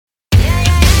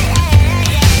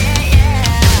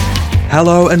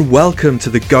Hello and welcome to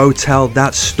the Go Tell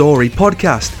That Story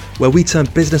podcast, where we turn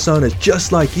business owners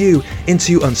just like you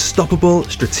into unstoppable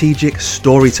strategic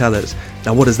storytellers.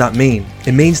 Now, what does that mean?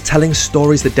 It means telling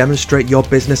stories that demonstrate your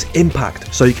business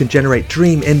impact so you can generate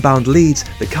dream inbound leads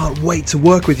that can't wait to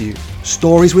work with you.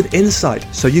 Stories with insight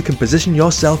so you can position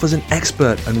yourself as an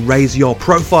expert and raise your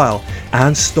profile.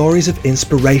 And stories of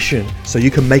inspiration so you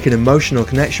can make an emotional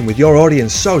connection with your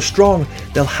audience so strong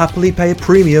they'll happily pay a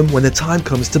premium when the time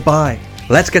comes to buy.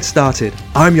 Let's get started.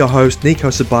 I'm your host, Nico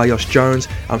Ceballos Jones.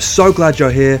 I'm so glad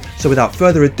you're here. So without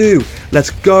further ado, let's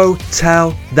go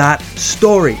tell that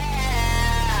story.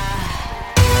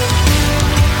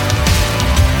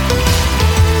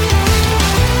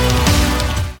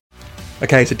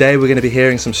 Okay, today we're going to be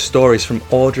hearing some stories from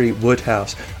Audrie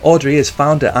Woodhouse. Audrie is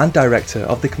founder and director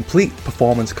of the complete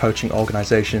performance coaching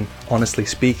organisation, Honestly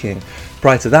Speaking.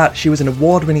 Prior to that, she was an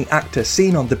award-winning actor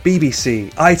seen on the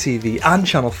BBC, ITV and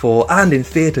Channel 4 and in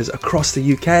theatres across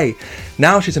the UK.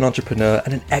 Now she's an entrepreneur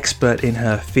and an expert in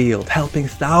her field, helping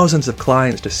thousands of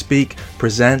clients to speak,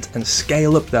 present and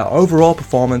scale up their overall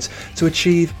performance to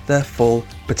achieve their full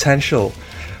potential.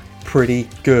 Pretty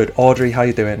good. Audrie, how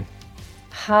you doing?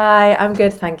 Hi, I'm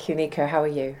good, thank you, Nico. How are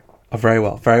you? Oh, very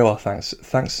well, thanks.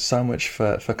 Thanks so much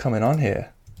for coming on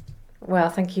here. Well,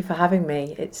 thank you for having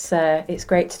me. It's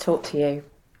great to talk to you.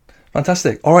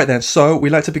 Fantastic. All right then, so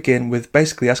we like to begin with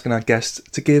basically asking our guests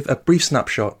to give a brief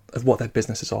snapshot of what their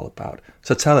business is all about.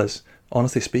 So tell us,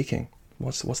 honestly speaking,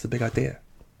 what's the big idea?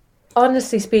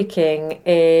 Honestly Speaking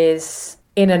is,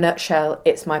 in a nutshell,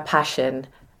 it's my passion.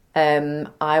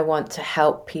 I want to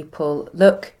help people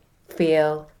look,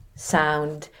 feel,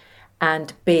 sound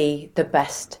and be the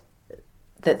best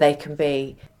that they can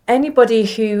be. Anybody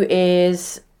who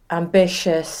is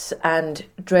ambitious and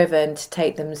driven to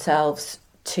take themselves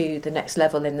to the next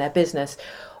level in their business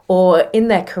or in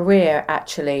their career,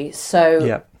 actually.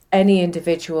 So any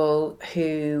individual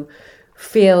who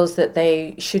feels that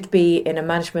they should be in a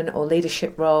management or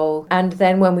leadership role. And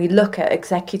then when we look at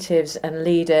executives and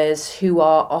leaders who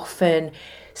are often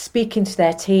speaking to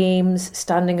their teams,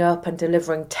 standing up and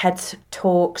delivering TED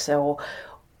Talks or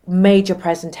major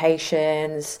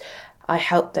presentations, I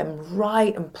help them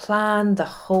write and plan the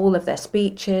whole of their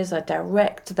speeches. I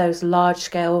direct those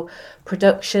large-scale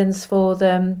productions for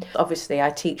them. Obviously,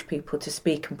 I teach people to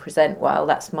speak and present well.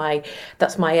 That's my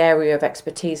area of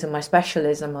expertise and my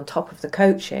specialism on top of the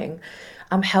coaching.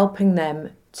 I'm helping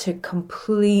them to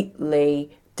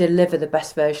completely deliver the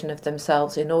best version of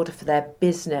themselves in order for their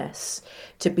business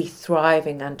to be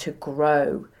thriving and to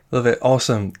grow. Love it.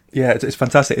 Awesome. Yeah, it's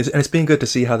fantastic. And it's been good to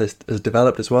see how this has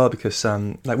developed as well, because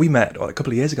we met a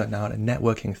couple of years ago now at a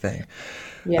networking thing,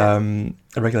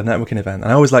 a regular networking event.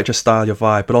 And I always like just style your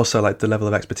vibe, but also like the level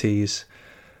of expertise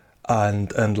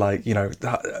and like,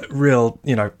 that real,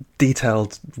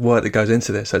 detailed work that goes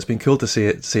into this. So it's been cool to see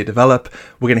it develop.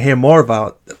 We're going to hear more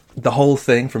about the whole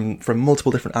thing from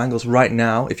multiple different angles right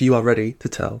now, if you are ready to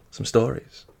tell some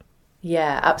stories.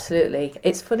 Yeah, absolutely.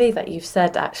 It's funny that you've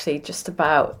said actually just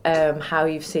about how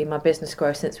you've seen my business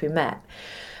grow since we met,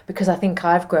 because I think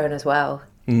I've grown as well.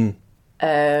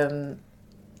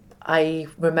 I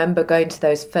remember going to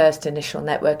those first initial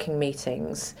networking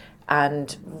meetings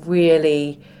and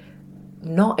really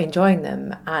not enjoying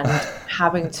them and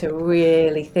having to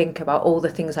really think about all the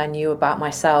things I knew about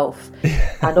myself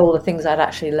and all the things I'd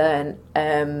actually learned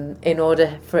in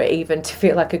order for it even to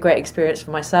feel like a great experience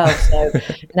for myself. So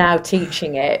now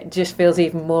teaching it just feels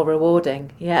even more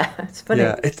rewarding. Yeah, it's funny.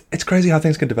 Yeah, it's crazy how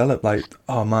things can develop. Like,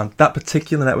 oh man, that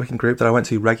particular networking group that I went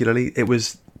to regularly, it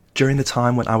was during the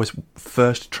time when I was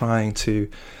first trying to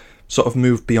sort of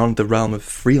move beyond the realm of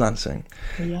freelancing.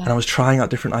 And I was trying out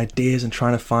different ideas and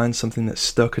trying to find something that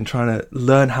stuck and trying to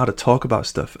learn how to talk about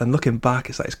stuff. And looking back,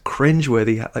 it's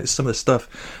cringeworthy, like some of the stuff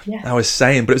I was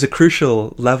saying, but it was a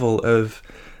crucial level of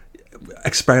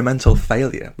experimental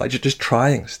failure, like just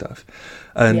trying stuff.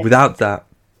 And without that,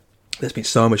 there's been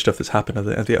so much stuff that's happened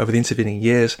over the intervening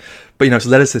years. But, it's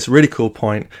led us to this really cool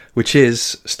point, which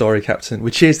is Story Captain,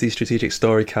 which is these strategic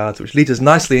story cards, which leads us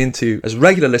nicely into, as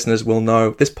regular listeners will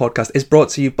know, this podcast is brought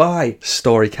to you by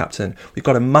Story Captain. We've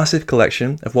got a massive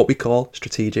collection of what we call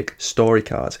strategic story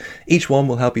cards. Each one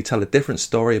will help you tell a different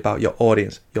story about your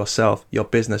audience, yourself, your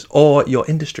business, or your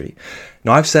industry.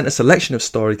 Now, I've sent a selection of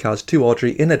story cards to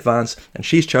Audrie in advance, and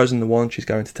she's chosen the one she's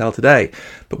going to tell today.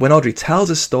 But when Audrie tells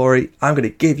a story, I'm going to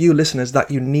give you listeners that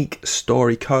unique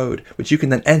story code, which you can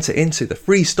then enter into the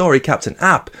free Story Captain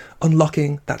app,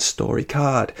 unlocking that story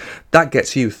card. That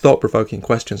gets you thought-provoking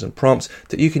questions and prompts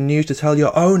that you can use to tell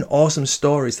your own awesome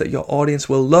stories that your audience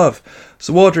will love.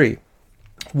 So Audrie,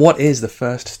 what is the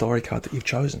first story card that you've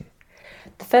chosen?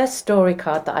 The first story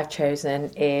card that I've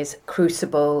chosen is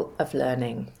Crucible of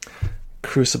Learning.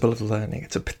 Crucible of Learning.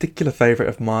 It's a particular favourite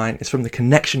of mine. It's from the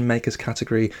Connection Makers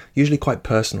category, usually quite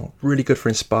personal, really good for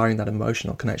inspiring that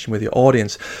emotional connection with your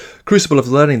audience. Crucible of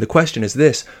Learning, the question is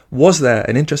this: was there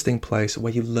an interesting place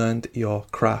where you learned your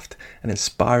craft, an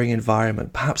inspiring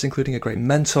environment, perhaps including a great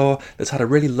mentor that's had a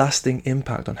really lasting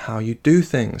impact on how you do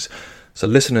things? So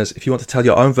listeners, if you want to tell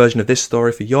your own version of this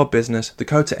story for your business, the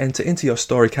code to enter into your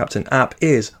Story Captain app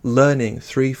is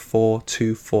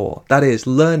learning3424. That is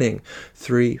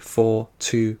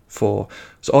learning3424.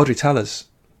 So Audrey, tell us,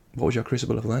 what was your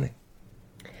crucible of learning?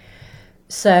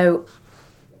 So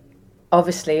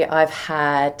obviously I've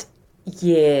had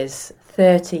years,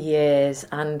 30 years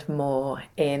and more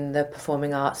in the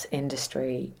performing arts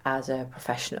industry as a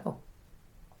professional.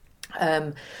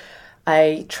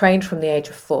 I trained from the age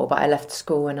of 4, but I left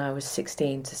school when I was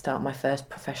 16 to start my first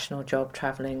professional job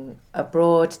travelling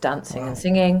abroad, dancing and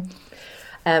singing.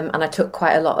 And I took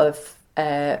quite a lot of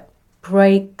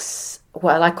breaks.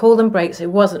 Well, I call them breaks. It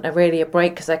wasn't really a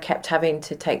break because I kept having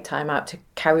to take time out to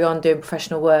carry on doing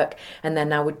professional work. And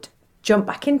then I would jump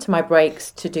back into my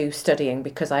breaks to do studying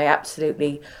because I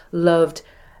absolutely loved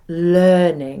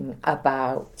learning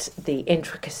about the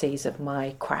intricacies of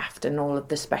my craft and all of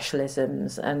the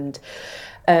specialisms.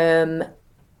 And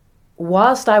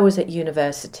whilst I was at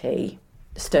university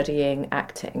studying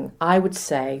acting, I would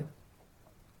say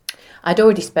I'd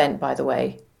already spent, by the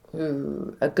way,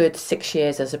 a good 6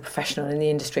 years as a professional in the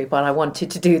industry, but I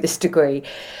wanted to do this degree.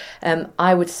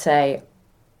 I would say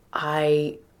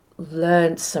I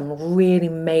learned some really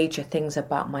major things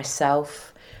about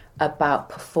myself, about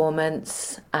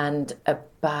performance, and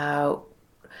about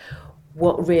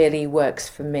what really works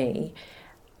for me.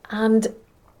 And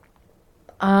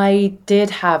I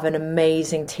did have an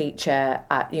amazing teacher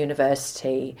at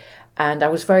university, and I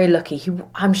was very lucky.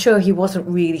 I'm sure he wasn't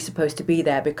really supposed to be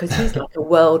there because he's like a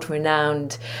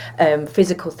world-renowned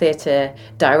physical theatre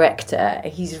director.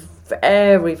 He's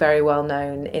very, very well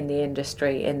known in the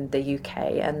industry in the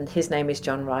UK, and his name is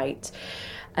John Wright.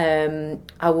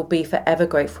 I will be forever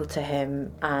grateful to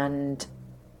him, and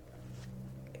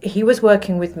he was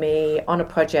working with me on a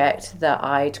project that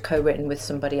I'd co-written with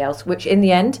somebody else, which in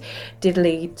the end did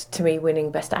lead to me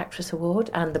winning Best Actress Award,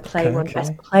 and the play won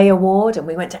Best Play Award, and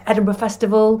we went to Edinburgh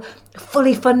Festival,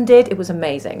 fully funded. It was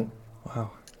amazing.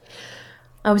 Wow.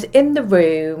 I was in the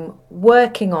room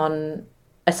working on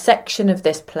a section of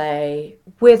this play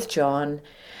with John,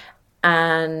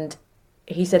 and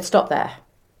he said, "Stop there."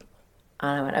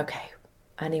 And I went, "Okay."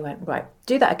 And he went, "Right,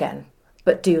 do that again,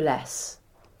 but do less."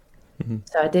 Mm-hmm.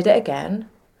 So I did it again,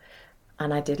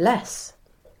 and I did less.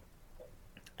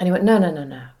 And he went, No,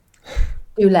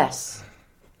 do less.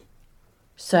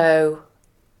 So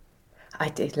I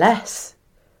did less.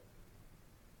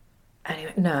 And he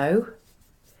went, "No,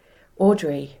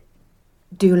 Audrey,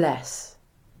 do less."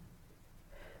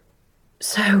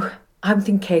 So I'm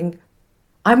thinking,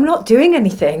 I'm not doing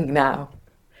anything now.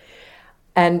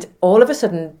 And all of a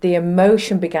sudden, the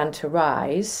emotion began to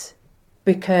rise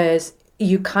because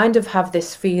you kind of have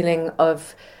this feeling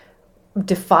of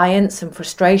defiance and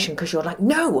frustration because you're like,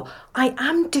 no, I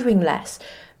am doing less.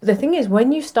 But the thing is,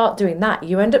 when you start doing that,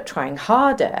 you end up trying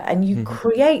harder and you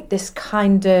create this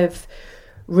kind of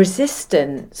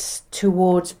resistance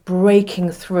towards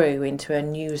breaking through into a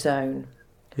new zone.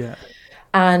 Yeah.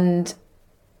 And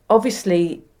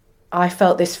obviously, I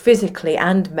felt this physically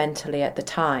and mentally at the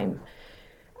time.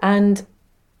 And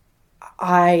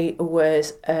I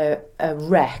was a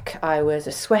wreck. I was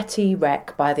a sweaty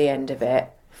wreck by the end of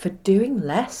it for doing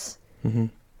less. Mm-hmm.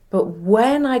 But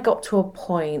when I got to a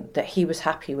point that he was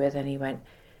happy with and he went,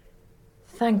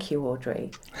 "Thank you,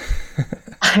 Audrey,"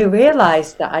 I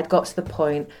realised that I'd got to the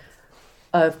point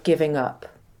of giving up.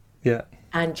 Yeah.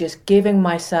 And just giving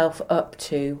myself up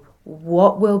to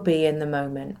what will be in the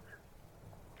moment.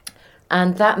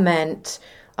 And that meant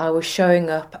I was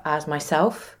showing up as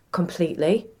myself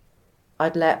completely.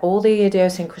 I'd let all the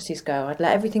idiosyncrasies go. I'd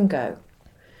let everything go.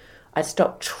 I'd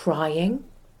stopped trying.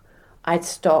 I'd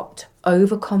stopped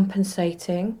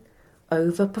overcompensating,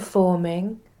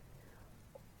 overperforming.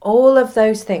 All of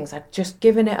those things, I'd just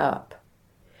given it up.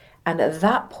 And at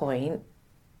that point,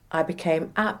 I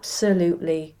became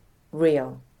absolutely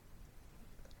real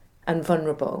and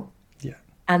vulnerable. Yeah.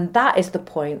 And that is the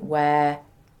point where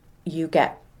you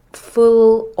get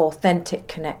full authentic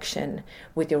connection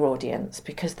with your audience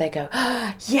because they go,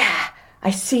 "Oh, yeah,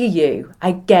 I see you,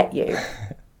 I get you."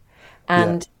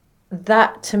 And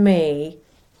that to me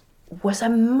was a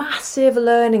massive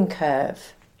learning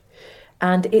curve.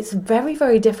 And it's very,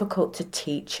 very difficult to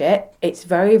teach it. It's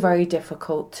very, very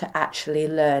difficult to actually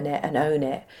learn it and own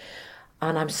it.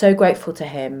 And I'm so grateful to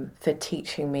him for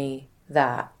teaching me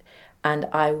that. And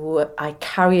I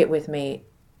carry it with me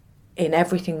in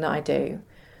everything that I do.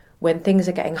 When things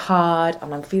are getting hard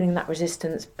and I'm feeling that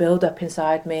resistance build up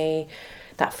inside me,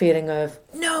 that feeling of,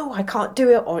 no, I can't do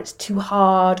it, or it's too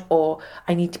hard, or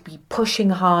I need to be pushing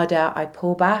harder, I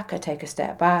pull back, I take a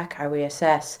step back, I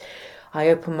reassess, I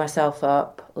open myself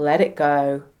up, let it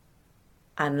go,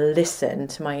 and listen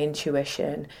to my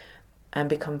intuition and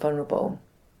become vulnerable.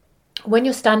 When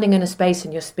you're standing in a space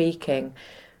and you're speaking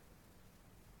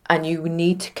and you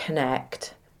need to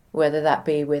connect, whether that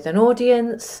be with an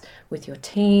audience, with your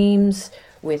teams,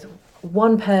 with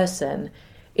one person,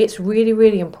 it's really,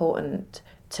 really important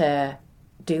to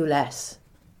do less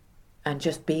and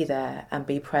just be there and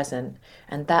be present.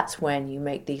 And that's when you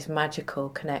make these magical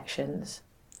connections,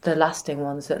 the lasting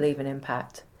ones that leave an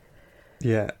impact.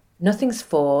 Yeah. Nothing's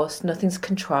forced, nothing's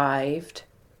contrived.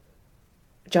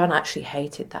 John actually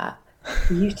hated that.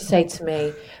 He used to say to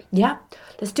me, yeah,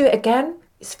 let's do it again.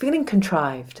 It's feeling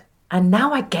contrived. And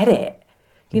now I get it.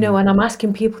 You know, when I'm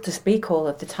asking people to speak all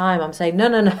of the time, I'm saying, no,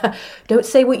 don't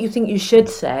say what you think you should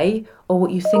say or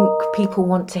what you think people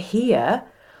want to hear.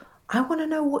 I want to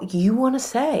know what you want to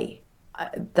say.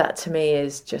 That to me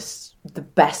is just the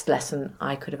best lesson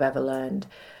I could have ever learned.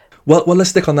 Well, let's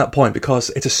stick on that point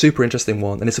because it's a super interesting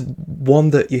one, and it's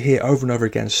one that you hear over and over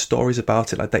again. Stories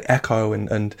about it, like they echo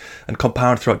and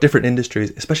compound throughout different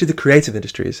industries, especially the creative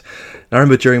industries. And I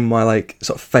remember during my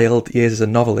sort of failed years as a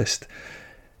novelist,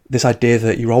 this idea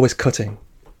that you're always cutting,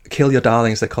 kill your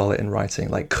darlings, they call it in writing.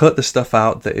 Like cut the stuff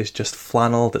out that is just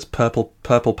flannel, that's purple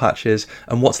patches,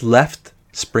 and what's left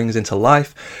springs into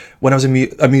life. When I was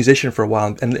a musician for a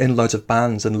while and in loads of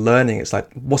bands and learning, it's like,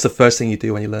 what's the first thing you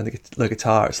do when you learn the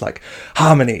guitar? It's like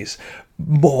harmonies,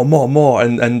 more,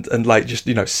 and like just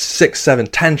 6, 7,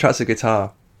 10 tracks of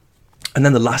guitar, and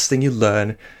then the last thing you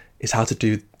learn is how to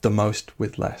do the most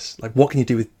with less. Like what can you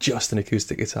do with just an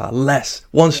acoustic guitar? Less,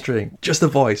 one string, just a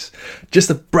voice, just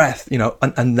a breath,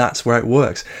 and that's where it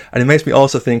works. And it makes me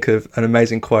also think of an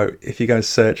amazing quote if you go and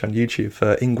search on YouTube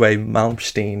for Yngwie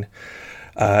Malmsteen,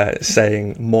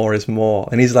 saying more is more,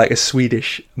 and he's like a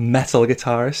Swedish metal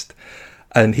guitarist,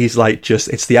 and he's like, just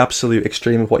it's the absolute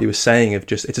extreme of what you were saying, of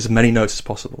just it's as many notes as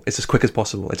possible, it's as quick as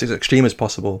possible, it's as extreme as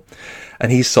possible.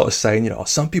 And he's sort of saying,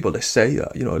 some people, they say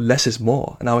less is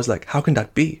more, and I was like, how can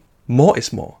that be? More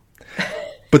is more.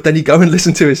 But then you go and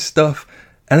listen to his stuff,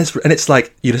 and it's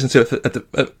like you listen to it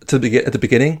at the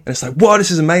beginning, and it's like, wow,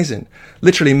 this is amazing.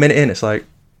 Literally a minute in, it's like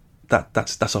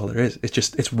that's all there is.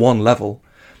 It's one level.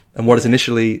 And what is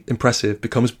initially impressive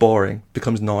becomes boring,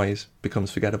 becomes noise,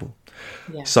 becomes forgettable.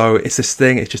 Yeah. So it's this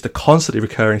thing, it's just a constantly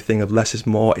recurring thing of less is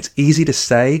more. It's easy to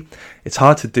say, it's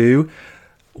hard to do.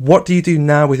 What do you do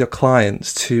now with your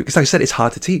clients because like I said, it's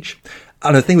hard to teach.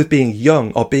 And the thing with being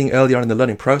young or being early on in the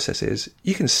learning process is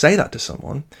you can say that to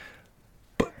someone,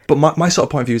 but my sort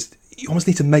of point of view is you almost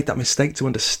need to make that mistake to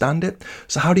understand it.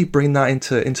 So how do you bring that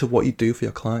into what you do for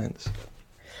your clients?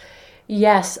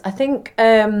 Yes, I think...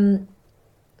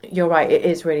 you're right, it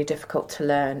is really difficult to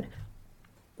learn,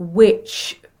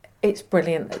 which it's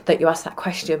brilliant that you asked that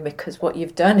question, because what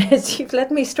you've done is you've led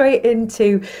me straight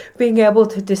into being able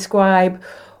to describe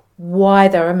why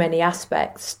there are many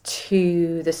aspects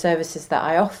to the services that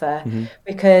I offer. Mm-hmm.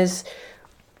 Because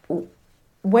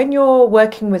when you're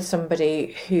working with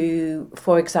somebody who,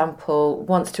 for example,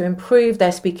 wants to improve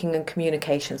their speaking and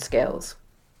communication skills,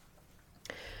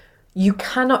 you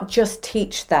cannot just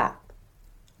teach that,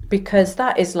 because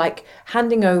that is like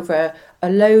handing over a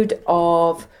load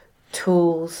of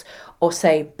tools or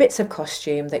say bits of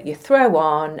costume that you throw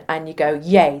on and you go,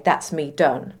 yay, that's me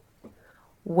done.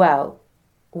 Well,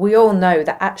 we all know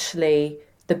that actually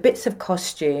the bits of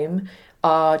costume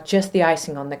are just the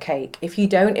icing on the cake. If you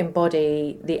don't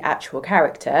embody the actual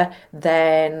character,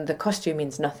 then the costume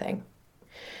means nothing.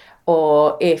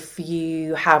 Or if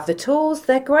you have the tools,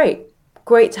 they're great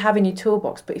to have in your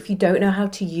toolbox, but if you don't know how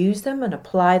to use them and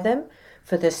apply them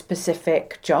for the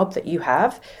specific job that you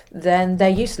have, then they're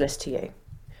useless to you.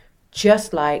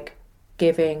 Just like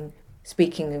giving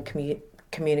speaking and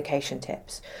communication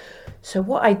tips. So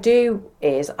what I do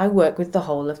is I work with the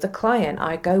whole of the client.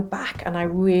 I go back and I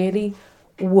really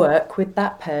work with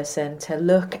that person to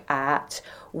look at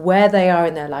where they are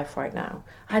in their life right now.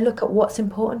 I look at what's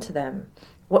important to them,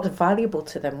 what's valuable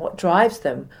to them, what drives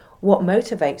them, what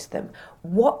motivates them,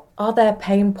 what are their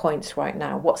pain points right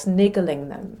now, what's niggling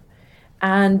them.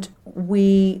 And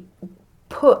we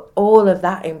put all of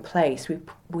that in place.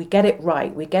 We get it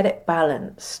right, we get it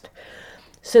balanced,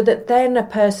 so that then a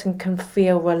person can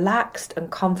feel relaxed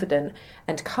and confident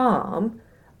and calm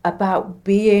about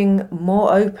being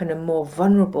more open and more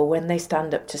vulnerable when they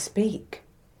stand up to speak,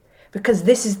 because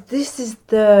this is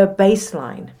the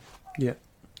baseline. Yeah.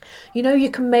 You know, you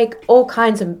can make all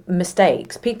kinds of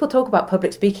mistakes. People talk about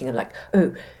public speaking and like,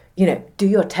 oh, you know, do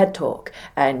your TED talk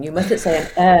and you mustn't say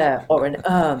an or an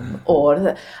or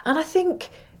the, and I think,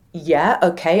 yeah,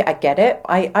 okay, I get it.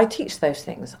 I teach those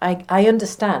things. I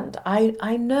understand.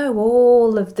 I know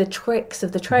all of the tricks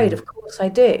of the trade, of course I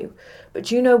do. But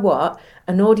do you know what?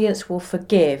 An audience will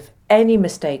forgive any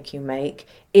mistake you make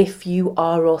if you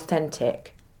are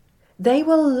authentic. They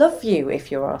will love you if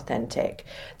you're authentic.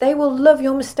 They will love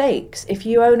your mistakes if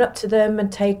you own up to them and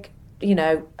take, you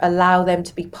know, allow them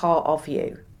to be part of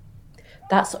you.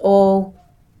 That's all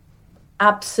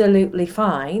absolutely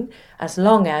fine as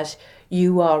long as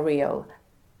you are real.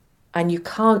 And you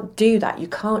can't do that. You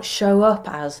can't show up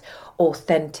as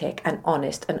authentic and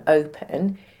honest and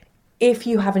open if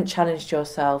you haven't challenged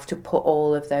yourself to put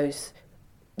all of those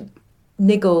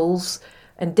niggles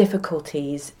and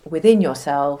difficulties within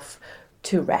yourself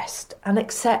to rest and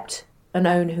accept and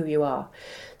own who you are.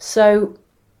 So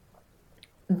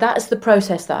that's the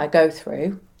process that I go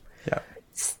through. Yeah.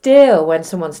 Still, when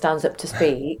someone stands up to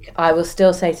speak, I will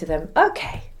still say to them,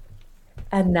 okay,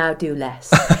 and now do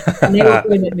less. And they will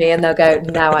grin at me and they'll go,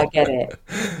 now I get it.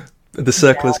 The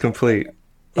circle is complete.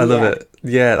 I love it.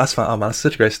 Yeah, that's fine. Oh man, that's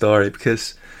such a great story,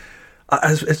 because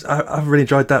I've really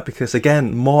enjoyed that, because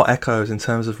again, more echoes in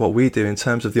terms of what we do, in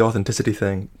terms of the authenticity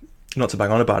thing. Not to bang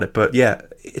on about it, but yeah,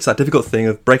 it's that difficult thing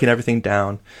of breaking everything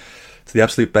down to the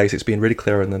absolute basics, being really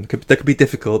clear, and then they could be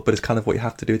difficult, but it's kind of what you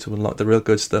have to do to unlock the real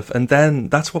good stuff. And then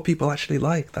that's what people actually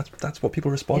like. That's what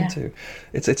people respond to.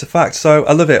 It's a fact. So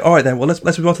I love it. All right then. Well,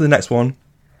 let's move on to the next one,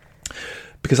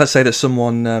 because let's say that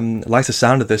someone likes the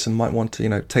sound of this and might want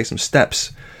to take some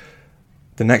steps.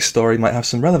 The next story might have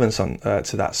some relevance on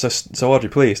to that. So Audrey,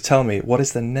 please tell me, what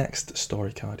is the next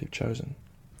story card you've chosen?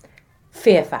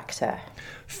 Fear factor.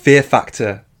 Fear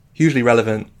factor, hugely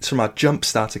relevant. It's from our jump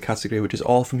starter category, which is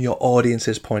all from your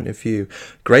audience's point of view.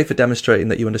 Great for demonstrating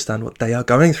that you understand what they are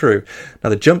going through. Now,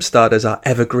 the jump starters are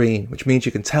evergreen, which means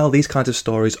you can tell these kinds of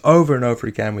stories over and over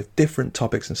again with different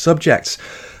topics and subjects.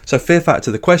 So fear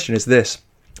factor, the question is this.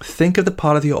 Think of the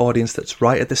part of your audience that's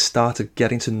right at the start of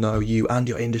getting to know you and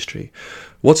your industry.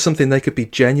 What's something they could be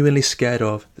genuinely scared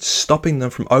of that's stopping them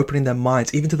from opening their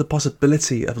minds even to the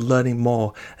possibility of learning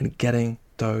more and getting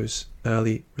those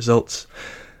early results?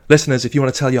 Listeners, if you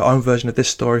want to tell your own version of this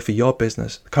story for your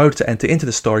business, the code to enter into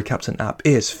the Story Captain app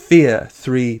is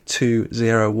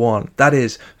FEAR3201. That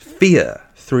is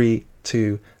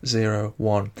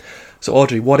FEAR3201. So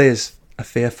Audrey, what is a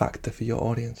fear factor for your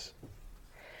audience?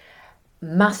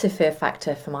 Massive fear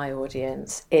factor for my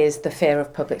audience is the fear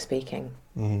of public speaking.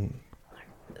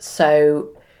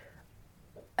 So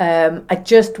I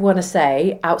just want to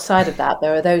say, outside of that,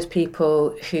 there are those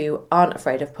people who aren't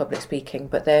afraid of public speaking,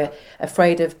 but they're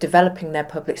afraid of developing their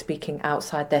public speaking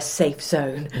outside their safe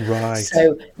zone. Right.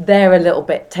 So they're a little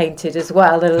bit tainted as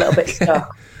well, and a little bit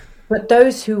stuck. But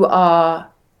those who are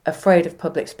afraid of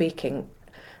public speaking,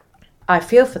 I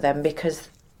feel for them, because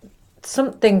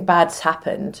something bad's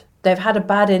happened. They've had a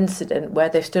bad incident where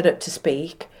they've stood up to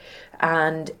speak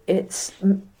and it's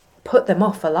put them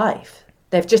off for life.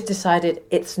 They've just decided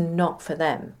it's not for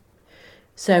them.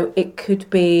 So it could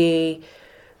be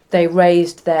they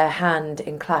raised their hand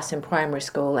in class in primary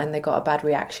school and they got a bad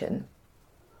reaction.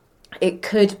 It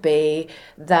could be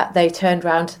that they turned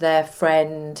around to their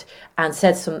friend and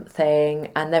said something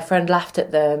and their friend laughed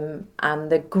at them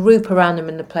and the group around them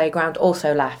in the playground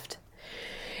also laughed.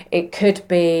 It could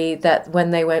be that when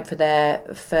they went for their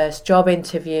first job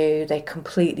interview, they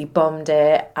completely bombed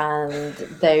it and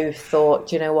they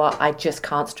thought, you know what, I just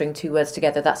can't string two words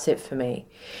together. That's it for me.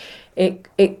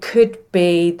 It could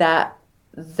be that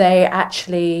they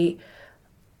actually,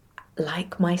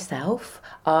 like myself,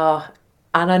 are,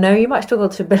 and I know you might struggle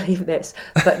to believe this,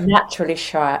 but naturally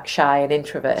shy and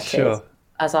introverted, Sure.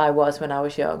 as I was when I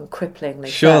was young, cripplingly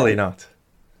Surely so. not.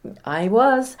 I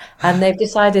was, and they've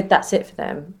decided that's it for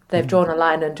them. They've drawn a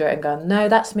line under it and gone, no,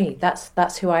 that's me.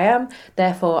 That's who I am.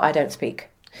 Therefore, I don't speak.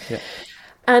 Yeah.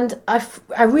 And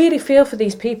I really feel for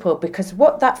these people, because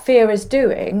what that fear is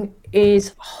doing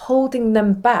is holding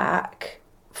them back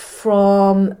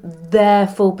from their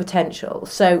full potential.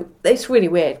 So it's really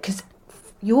weird, because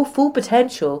your full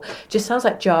potential just sounds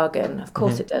like jargon. Of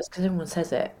course it does, because everyone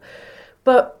says it.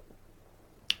 But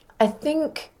I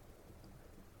think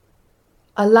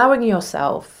allowing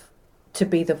yourself to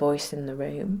be the voice in the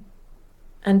room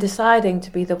and deciding to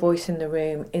be the voice in the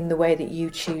room in the way that you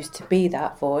choose to be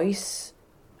that voice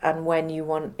and when you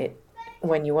want to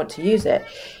use it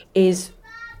is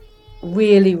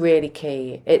Really, really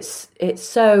key. It's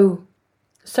so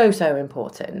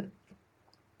important.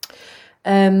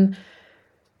 You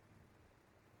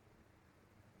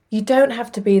don't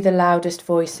have to be the loudest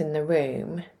voice in the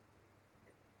room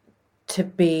to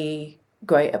be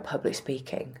great at public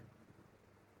speaking.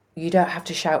 You don't have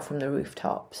to shout from the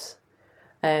rooftops.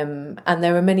 And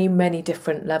there are many, many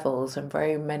different levels and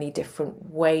very many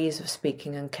different ways of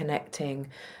speaking and connecting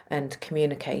and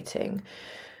communicating.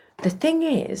 The thing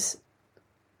is,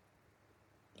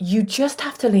 you just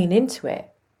have to lean into it.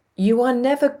 You are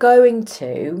never going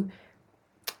to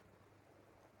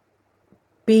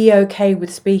be okay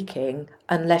with speaking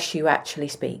unless you actually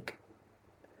speak.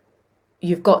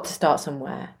 You've got to start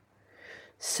somewhere.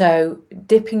 So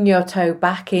dipping your toe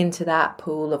back into that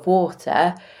pool of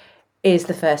water is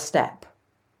the first step.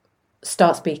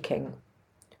 Start speaking,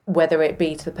 whether it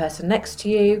be to the person next to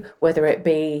you, whether it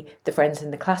be the friends in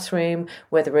the classroom,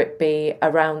 whether it be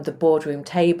around the boardroom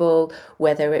table,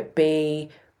 whether it be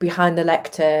behind the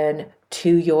lectern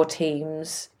to your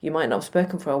teams. You might not have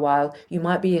spoken for a while. You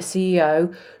might be a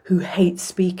CEO who hates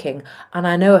speaking. And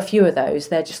I know a few of those.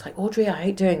 They're just like, Audrey, I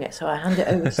hate doing it, so I hand it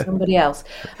over to somebody else.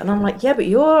 And I'm like, yeah, but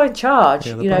you're in charge.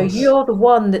 Yeah, boss. You're the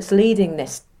one that's leading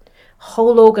this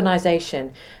whole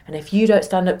organisation. And if you don't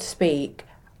stand up to speak,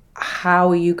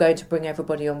 how are you going to bring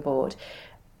everybody on board?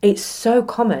 It's so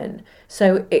common.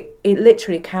 So it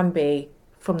literally can be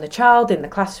from the child in the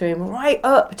classroom right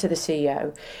up to the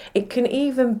CEO. It can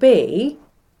even be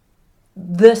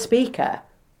the speaker,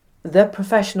 the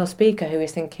professional speaker who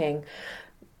is thinking,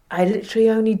 I literally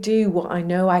only do what I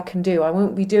know I can do. I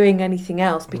won't be doing anything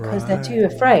else because they're too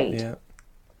afraid. Yeah.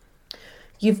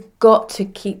 You've got to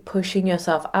keep pushing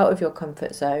yourself out of your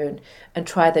comfort zone and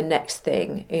try the next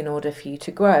thing in order for you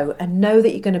to grow and know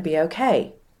that you're going to be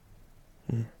okay.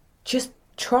 Just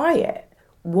try it.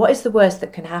 What is the worst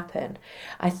that can happen?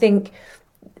 I think,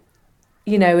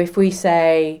 if we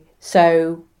say,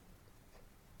 so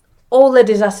all the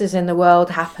disasters in the world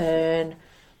happen,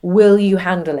 will you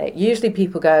handle it? Usually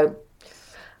people go,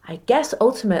 I guess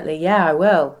ultimately, yeah, I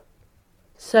will.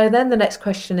 So then the next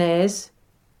question is,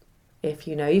 if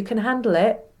you know you can handle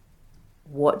it,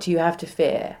 what do you have to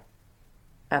fear?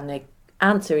 And the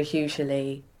answer is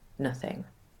usually nothing.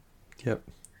 Yep.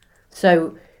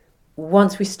 So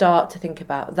once we start to think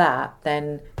about that,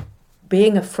 then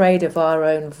being afraid of our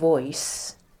own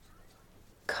voice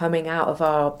coming out of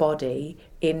our body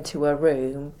into a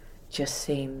room just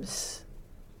seems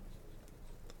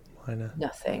minor.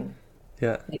 Nothing.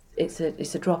 Yeah. It's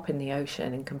a drop in the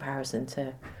ocean in comparison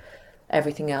to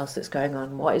everything else that's going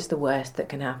on. What is the worst that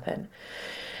can happen?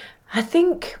 I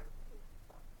think,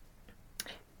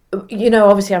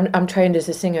 obviously I'm trained as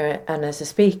a singer and as a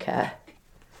speaker.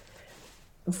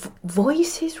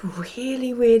 Voice is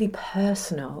really, really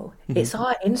personal. Mm-hmm. It's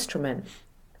our instrument.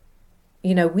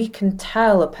 We can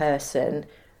tell who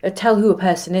a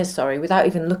person is, without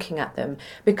even looking at them,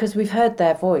 because we've heard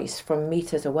their voice from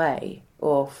meters away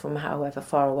or from however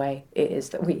far away it is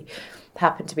that we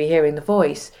happen to be hearing the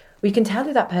voice. We can tell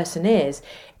who that person is.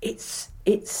 It's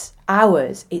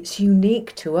ours. It's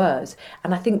unique to us.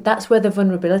 And I think that's where the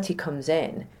vulnerability comes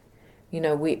in.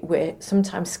 We're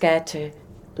sometimes scared to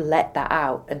let that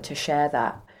out and to share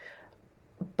that.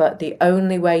 But the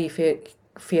only way you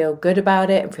feel good about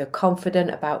it and feel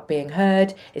confident about being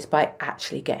heard is by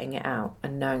actually getting it out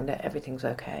and knowing that everything's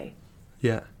okay.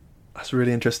 Yeah, that's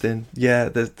really interesting. Yeah,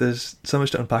 there's so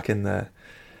much to unpack in there.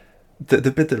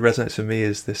 The bit that resonates for me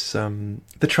is this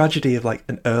the tragedy of like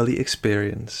an early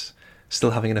experience still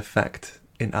having an effect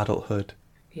in adulthood.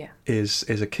 Yeah, is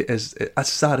that's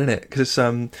sad, isn't it? Because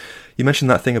you mentioned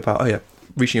that thing about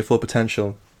reaching your full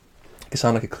potential. It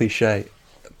sounds like a cliche,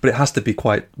 but it has to be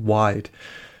quite wide.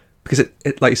 Because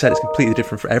it, like you said, it's completely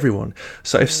different for everyone.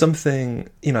 So if something,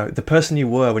 the person you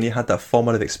were when you had that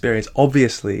formative experience,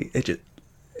 obviously,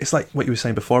 it's like what you were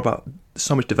saying before about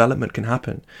so much development can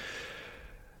happen.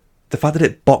 The fact that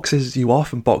it boxes you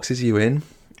off and boxes you in,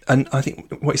 and I think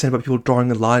what you're saying about people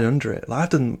drawing a line under it, like I've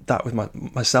done that with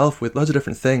myself with loads of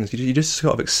different things. You just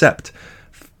sort of accept,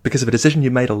 because of a decision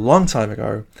you made a long time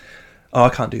ago, oh, I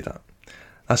can't do that.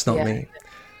 That's not me.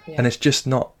 Yeah. And it's just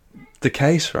not the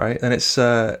case, right? And it's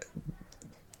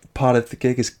part of the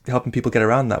gig is helping people get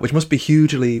around that, which must be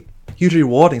hugely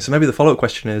rewarding. So maybe the follow-up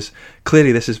question is,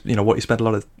 clearly this is what you spend a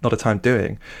lot of time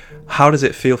doing. How does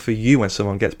it feel for you when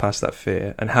someone gets past that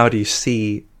fear, and how do you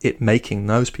see it making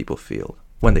those people feel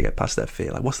when they get past their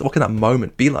fear? Like what can that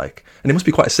moment be like? And it must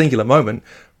be quite a singular moment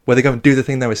where they go and do the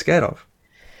thing they were scared of.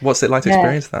 What's it like to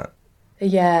experience that?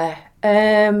 Yeah.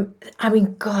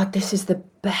 God, this is the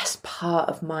best part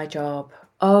of my job.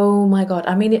 Oh my God.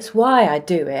 It's why I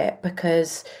do it,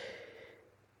 because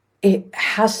it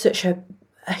has such a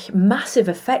massive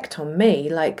effect on me.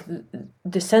 Like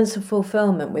the sense of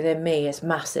fulfillment within me is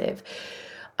massive.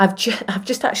 I've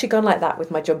just actually gone like that with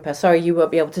my jumper. Sorry, you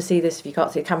won't be able to see this if you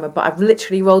can't see the camera, but I've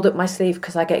literally rolled up my sleeve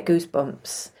because I get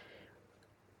goosebumps.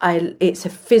 It's a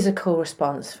physical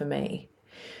response for me.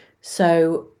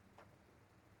 So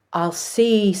I'll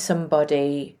see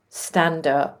somebody stand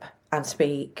up and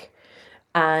speak,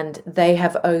 and they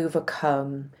have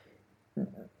overcome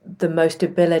the most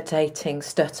debilitating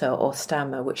stutter or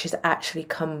stammer, which has actually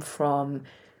come from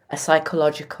a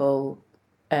psychological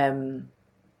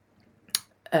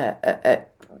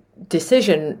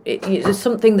decision. It's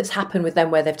something that's happened with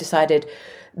them where they've decided,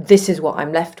 this is what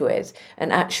I'm left with.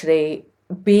 And actually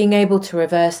being able to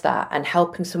reverse that and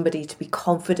helping somebody to be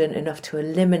confident enough to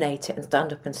eliminate it and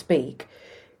stand up and speak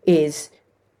is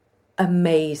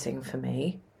amazing for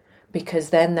me, because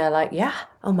then they're like, yeah,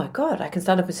 oh my God, I can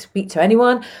stand up and speak to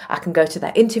anyone. I can go to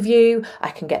that interview.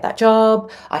 I can get that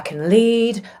job. I can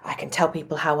lead. I can tell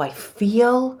people how I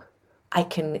feel. I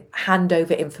can hand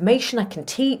over information. I can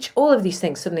teach. All of these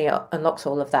things suddenly unlocks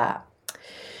all of that.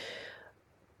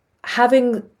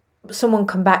 Having someone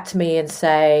come back to me and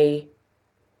say,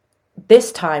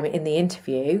 this time in the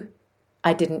interview,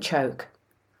 I didn't choke.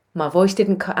 My voice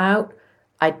didn't cut out.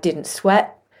 I didn't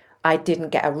sweat. I didn't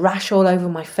get a rash all over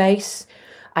my face.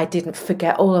 I didn't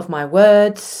forget all of my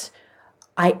words.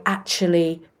 I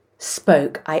actually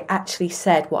spoke. I actually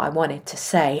said what I wanted to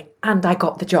say, and I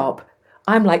got the job.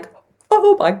 I'm like,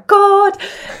 oh my God,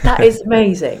 that is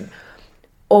amazing.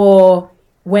 Or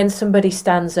when somebody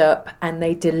stands up and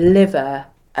they deliver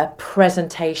a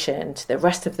presentation to the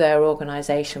rest of their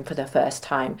organisation for the first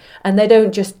time, and they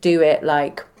don't just do it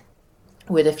like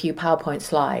with a few PowerPoint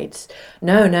slides.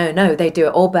 No, they do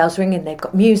it all bells ringing. They've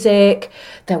got music,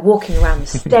 they're walking around the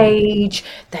stage,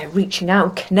 they're reaching out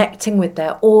and connecting with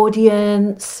their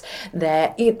audience,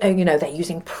 they're they're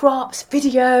using props,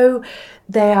 video.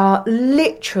 They are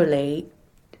literally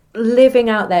living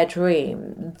out their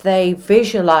dream. They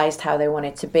visualized how they want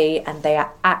it to be, and they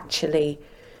are actually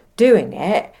doing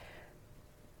it.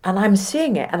 And I'm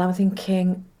seeing it and I'm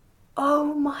thinking,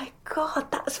 oh my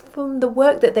God, that's from the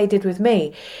work that they did with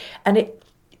me. And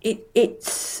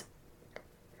it's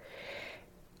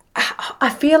I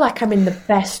feel like I'm in the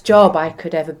best job I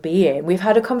could ever be in. We've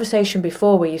had a conversation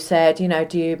before where you said,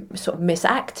 do you sort of miss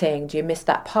acting? Do you miss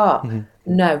that part? Mm-hmm.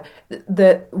 No,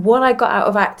 what I got out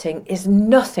of acting is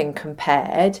nothing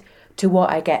compared to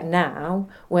what I get now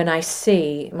when I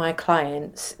see my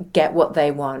clients get what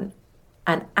they want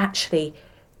and actually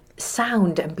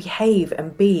sound and behave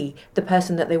and be the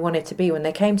person that they wanted to be when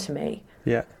they came to me.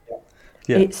 Yeah.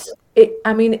 And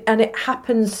it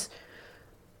happens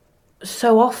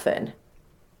so often.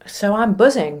 So I'm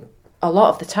buzzing a lot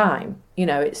of the time.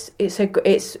 It's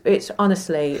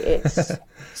honestly, it's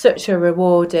such a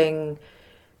rewarding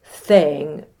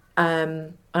thing.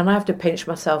 And I have to pinch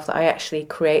myself that I actually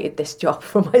created this job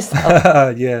for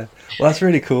myself. Yeah. Well, that's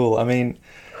really cool. I mean,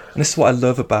 and this is what I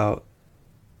love about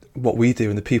what we do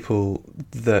and the people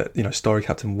that Story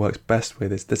Captain works best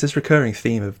with is there's this recurring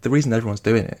theme of the reason everyone's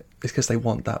doing it is because they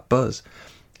want that buzz,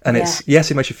 and it's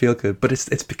it makes you feel good, but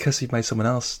it's because you've made someone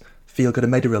else feel good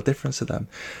and made a real difference to them,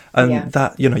 and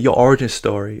that your origin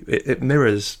story it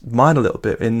mirrors mine a little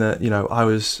bit in that I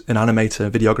was an animator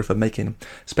and videographer making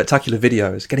spectacular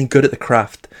videos, getting good at the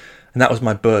craft, and that was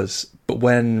my buzz. But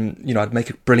when, I'd make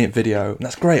a brilliant video, and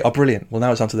that's great, brilliant. Well,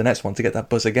 now it's on to the next one to get that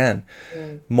buzz again.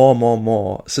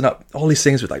 More. So now all these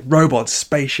things with like robots,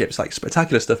 spaceships, like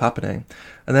spectacular stuff happening.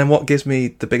 And then what gives me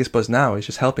the biggest buzz now is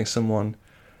just helping someone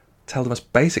tell the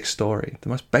most basic story, the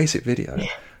most basic video. Yeah.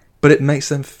 But it makes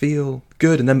them feel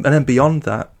good. And then beyond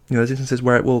that, there's instances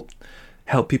where it will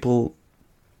help people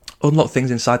unlock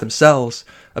things inside themselves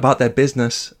about their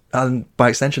business and by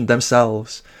extension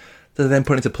themselves that they then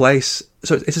put into place.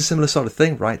 So it's a similar sort of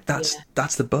thing, right? That's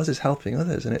the buzz, is helping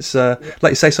others. And it's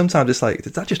like you say, sometimes it's like,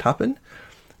 did that just happen?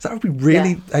 Are we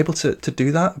really able to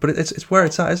do that? But it's where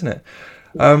it's at, isn't it?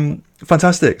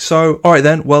 Fantastic. So all right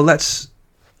then, well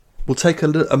we'll take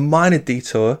a minor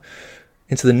detour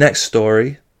into the next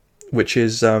story, which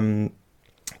is going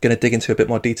to dig into a bit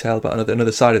more detail about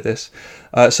another side of this.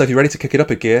 So if you're ready to kick it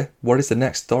up a gear, what is the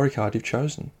next story card you've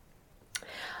chosen?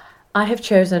 I have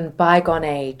chosen Bygone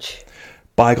Age.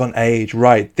 Bygone Age,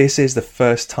 right. This is the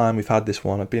first time we've had this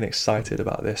one. I've been excited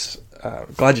about this.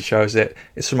 Glad you chose it.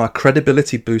 It's from our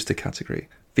credibility booster category.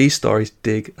 These stories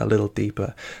dig a little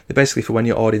deeper. They're basically for when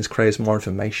your audience craves more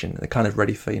information. They're kind of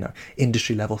ready for,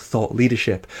 industry level thought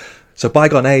leadership. So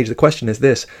bygone age, the question is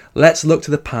this: let's look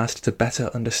to the past to better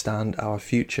understand our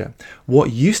future.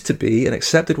 What used to be an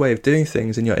accepted way of doing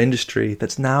things in your industry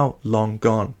that's now long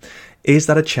gone? Is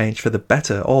that a change for the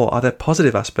better, or are there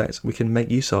positive aspects we can make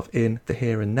use of in the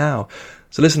here and now?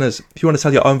 So listeners, if you want to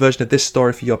tell your own version of this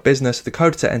story for your business, the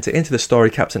code to enter into the Story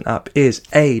Captain app is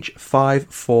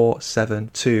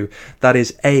AGE5472. That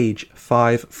is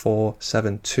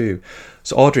AGE5472.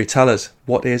 So Audrey, tell us,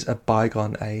 what is a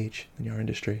bygone age in your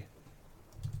industry?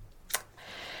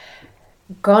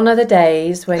 Gone are the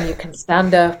days when you can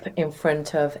stand up in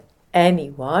front of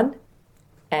anyone,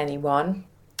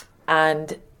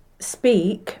 and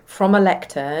speak from a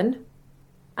lectern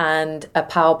and a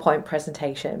PowerPoint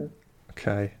presentation.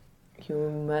 Okay. You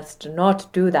must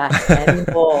not do that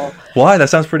anymore. Why? That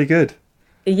sounds pretty good.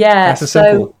 Yeah. Nice and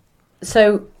simple.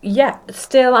 So yeah,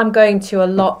 still I'm going to a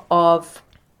lot of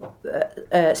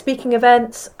speaking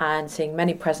events and seeing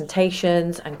many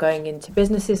presentations and going into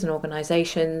businesses and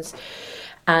organizations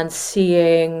and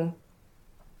seeing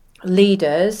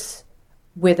leaders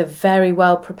with a very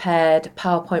well prepared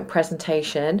PowerPoint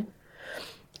presentation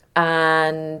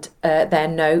and their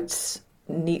notes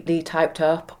neatly typed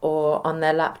up or on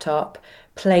their laptop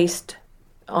placed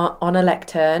on a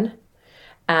lectern,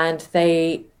 and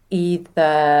they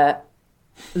either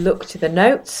look to the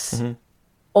notes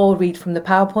or read from the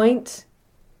PowerPoint,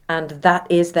 and that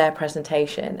is their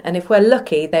presentation. And if we're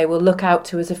lucky, they will look out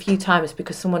to us a few times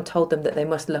because someone told them that they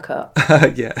must look up.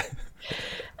 Yeah.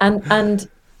 And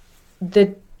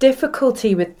the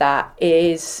difficulty with that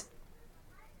is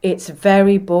it's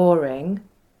very boring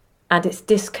and it's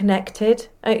disconnected.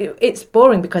 It's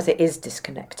boring because it is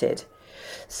disconnected.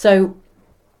 So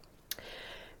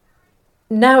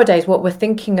nowadays, what we're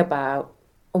thinking about,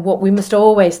 what we must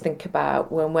always think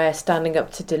about when we're standing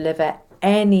up to deliver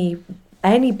any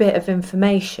bit of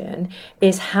information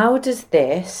is, how does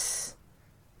this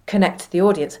connect to the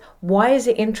audience? Why is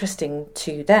it interesting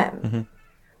to them?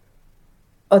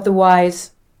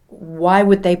 Otherwise, why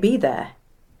would they be there?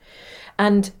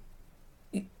 And,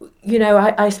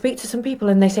 I speak to some people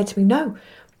and they say to me, no,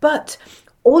 but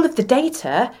all of the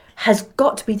data has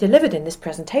got to be delivered in this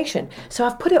presentation. So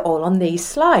I've put it all on these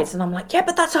slides. And I'm like, yeah,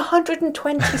 but that's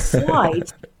 120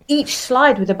 slides, each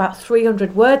slide with about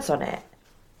 300 words on it.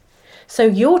 So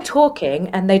you're talking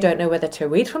and they don't know whether to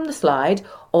read from the slide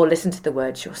or listen to the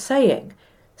words you're saying.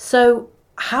 So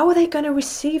how are they going to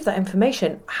receive that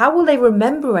information? How will they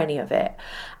remember any of it?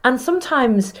 And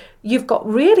sometimes you've got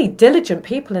really diligent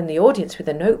people in the audience with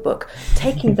a notebook,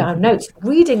 taking down notes,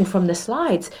 reading from the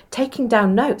slides, taking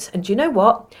down notes. And do you know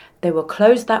what? They will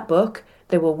close that book,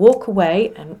 they will walk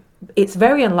away, and it's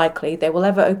very unlikely they will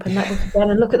ever open that book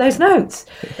again and look at those notes.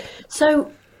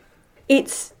 So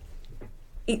it's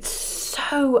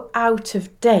so out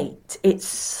of date.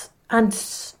 It's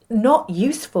not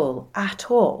useful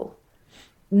at all.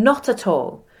 Not at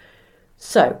all.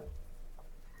 So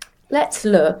let's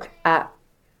look at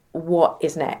what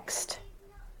is next.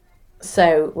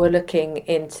 So we're looking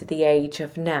into the age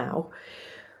of now.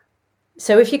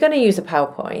 So if you're going to use a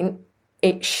PowerPoint,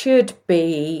 it should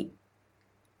be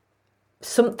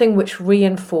something which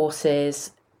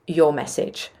reinforces your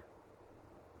message,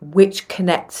 which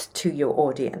connects to your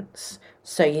audience.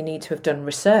 So you need to have done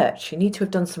research. You need to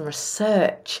have done some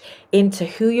research into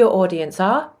who your audience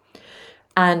are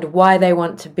and why they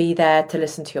want to be there to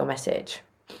listen to your message.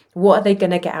 What are they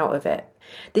going to get out of it?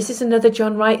 This is another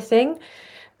John Wright thing.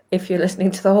 If you're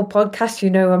listening to the whole podcast, you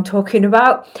know what I'm talking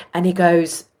about. And he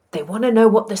goes, they want to know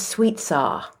what the sweets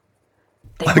are.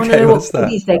 They want to know what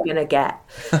goodies they're going to get.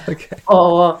 Okay.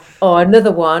 Or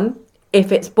another one,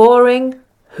 if it's boring,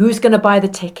 who's going to buy the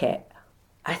ticket?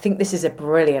 I think this is a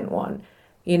brilliant one.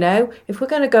 If we're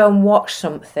going to go and watch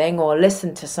something or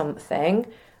listen to something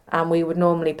and we would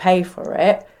normally pay for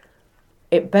it,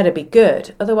 it better be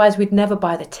good. Otherwise, we'd never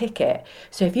buy the ticket.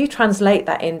 So if you translate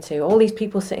that into all these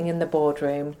people sitting in the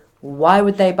boardroom, why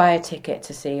would they buy a ticket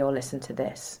to see or listen to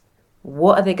this?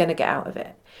 What are they going to get out of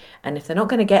it? And if they're not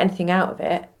going to get anything out of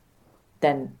it,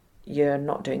 then you're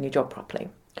not doing your job properly.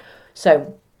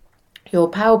 So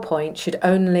your PowerPoint should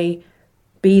only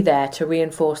be there to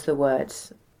reinforce the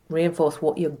words, reinforce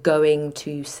what you're going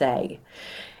to say.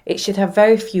 It should have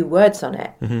very few words on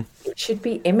it. It should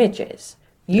be images.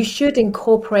 You should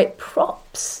incorporate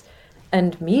props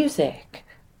and music,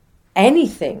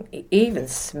 anything, even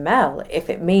smell, if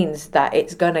it means that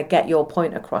it's going to get your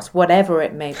point across, whatever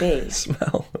it may be.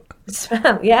 Smell,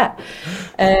 yeah.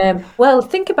 Well,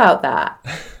 think about that.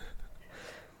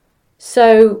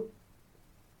 So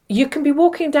you can be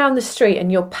walking down the street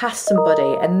and you'll pass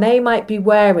somebody and they might be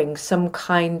wearing some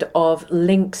kind of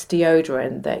Lynx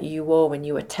deodorant that you wore when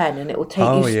you were 10, and it will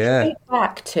take you straight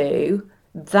back to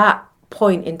that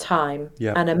point in time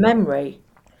and a memory.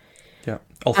 Yeah.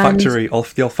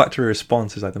 The olfactory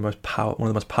response is like one of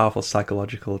the most powerful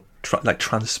psychological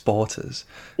transporters.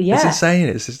 Yeah. It's insane.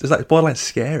 It's like borderline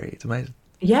scary. It's amazing.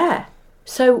 Yeah.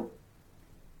 So,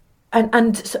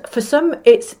 and for some,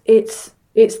 it's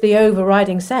the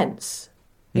overriding sense.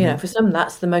 You know, for some,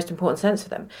 that's the most important sense for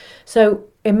them. So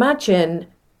imagine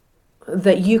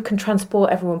that you can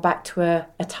transport everyone back to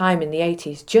a time in the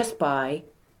 80s just by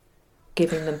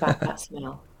giving them back that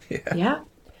smell. Yeah.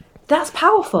 That's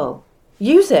powerful.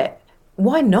 Use it.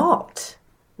 Why not?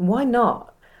 Why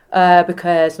not?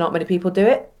 Because not many people do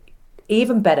it.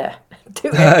 Even better.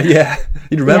 Do it. Yeah.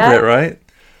 You'd remember it, right?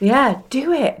 Yeah.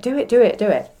 Do it. Do it. Do it. Do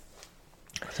it.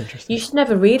 That's interesting. You should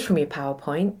never read from your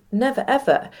PowerPoint. Never,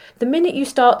 ever. The minute you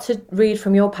start to read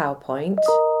from your PowerPoint,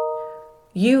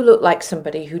 you look like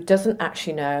somebody who doesn't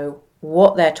actually know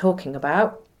what they're talking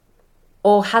about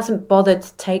or hasn't bothered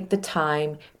to take the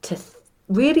time to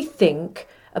really think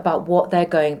about what they're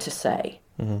going to say.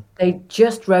 They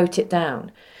just wrote it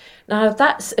down. Now,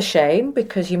 that's a shame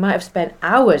because you might have spent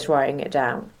hours writing it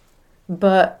down.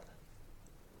 But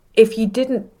if you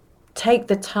didn't take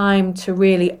the time to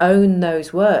really own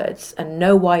those words and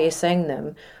know why you're saying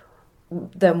them,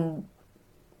 then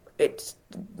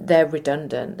they're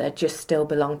redundant. They just still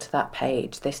belong to that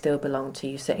page. They still belong to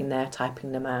you sitting there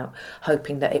typing them out,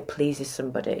 hoping that it pleases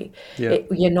somebody.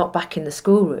 You're not back in the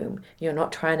schoolroom. You're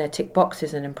not trying to tick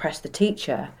boxes and impress the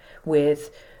teacher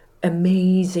with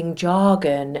amazing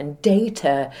jargon and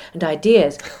data and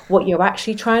ideas. What you're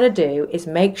actually trying to do is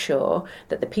make sure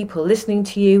that the people listening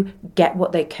to you get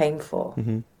what they came for.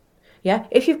 Yeah.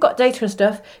 If you've got data and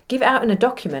stuff, give it out in a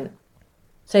document.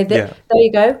 Say that, there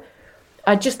you go.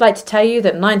 I'd just like to tell you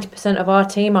that 90% of our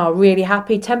team are really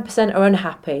happy, 10% are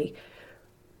unhappy.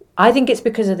 I think it's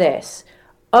because of this.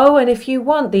 Oh, and if you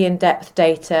want the in-depth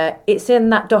data, it's in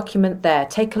that document there.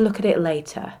 Take a look at it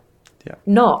later. Yeah.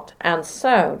 Not, and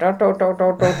so,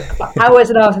 hours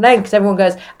and hours and then, because everyone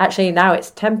goes, actually, now it's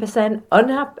 10%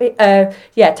 unhappy.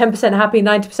 10% happy,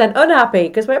 90% unhappy,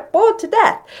 because we're bored to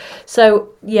death.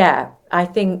 So, yeah, I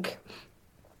think,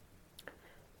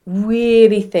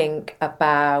 really think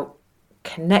about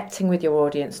connecting with your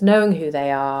audience, knowing who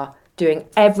they are, doing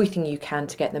everything you can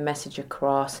to get the message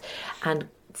across, and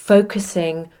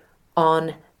focusing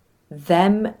on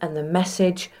them and the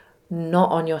message,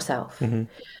 not on yourself.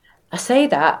 I say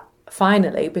that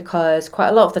finally because quite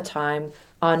a lot of the time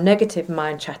our negative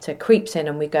mind chatter creeps in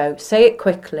and we go, say it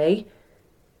quickly,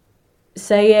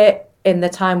 say it in the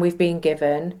time we've been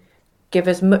given, give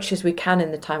as much as we can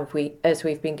in the time as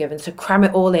we've been given. So cram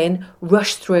it all in,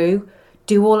 rush through,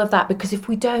 do all of that, because if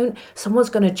we don't, someone's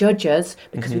going to judge us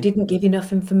because we didn't give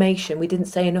enough information, we didn't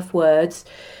say enough words.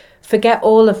 Forget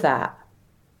all of that.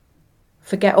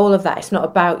 Forget all of that. It's not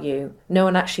about you. No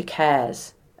one actually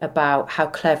cares about how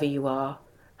clever you are,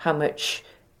 how much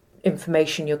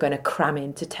information you're going to cram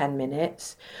into 10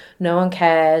 minutes. No one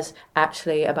cares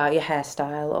actually about your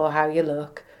hairstyle or how you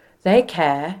look. They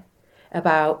care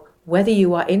about whether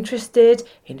you are interested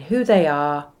in who they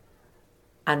are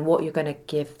and what you're going to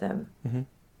give them.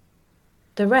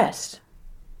 The rest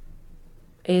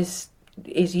is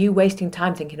you wasting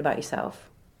time thinking about yourself.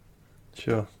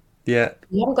 Sure. Yeah.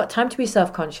 You haven't got time to be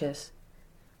self-conscious.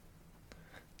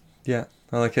 Yeah,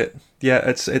 I like it. Yeah,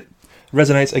 it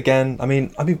resonates again. I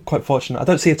mean, I've been quite fortunate. I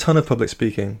don't see a ton of public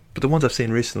speaking, but the ones I've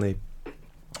seen recently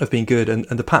have been good. And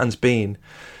the pattern's been,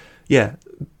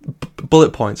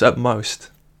 bullet points at most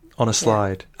on a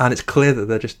slide. Yeah. And it's clear that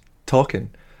they're just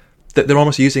talking. They're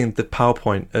almost using the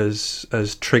PowerPoint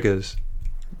as triggers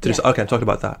to just, okay, I'm talking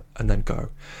about that, and then go.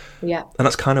 Yeah. And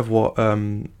that's kind of what...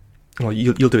 well,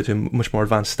 you'll do it to a much more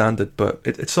advanced standard, but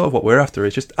it's sort of what we're after,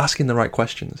 is just asking the right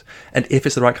questions. And if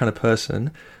it's the right kind of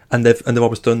person, and they've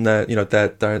always done their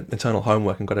internal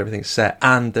homework and got everything set,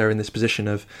 and they're in this position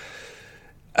of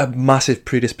a massive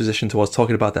predisposition towards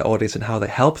talking about their audience and how they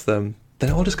help them, then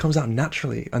it all just comes out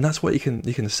naturally, and that's what you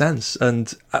can sense.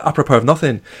 And apropos of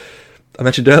nothing, I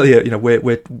mentioned earlier,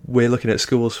 we're looking at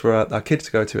schools for our kids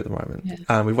to go to at the moment,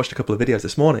 and we watched a couple of videos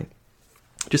this morning.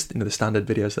 Just the standard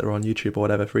videos that are on YouTube or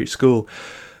whatever for each school,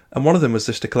 and one of them was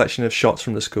just a collection of shots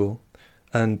from the school,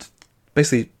 and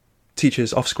basically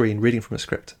teachers off screen reading from a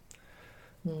script,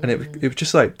 and it was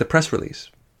just like the press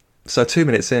release. So 2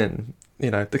 minutes in,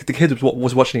 the kid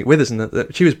was watching it with us, and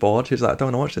she was bored. She was like, I don't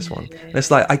want to watch this one. And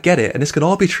it's like, I get it, and this could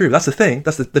all be true. That's the thing.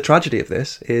 That's the tragedy of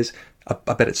this is,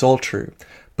 I bet it's all true.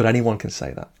 But anyone can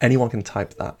say that. Anyone can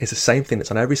type that. It's the same thing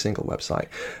that's on every single website.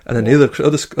 And then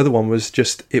the other one was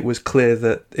just, it was clear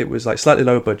that it was like slightly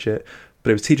lower budget, but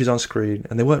it was teachers on screen,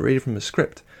 and they weren't reading from a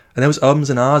script. And there was ums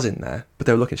and ahs in there, but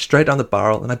they were looking straight down the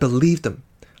barrel, and I believed them.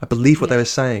 I believed what they were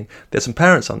saying. There's some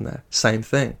parents on there, same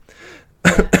thing.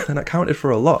 And that counted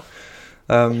for a lot.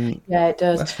 Yeah, it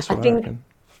does. That's just what I reckon.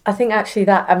 I think actually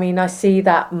that, I mean, I see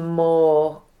that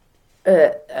more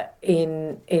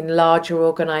in larger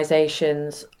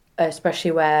organisations,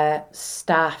 especially where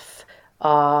staff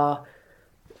are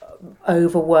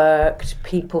overworked,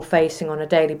 people facing on a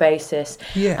daily basis,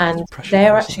 and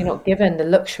they're actually not given the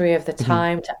luxury of the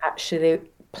time to actually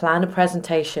plan a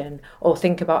presentation or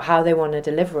think about how they want to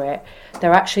deliver it.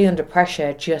 They're actually under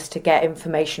pressure just to get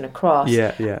information across.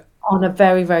 On a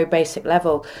very, very basic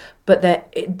level. But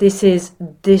this is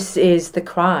the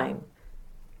crime.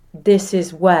 This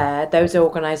is where those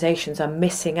organisations are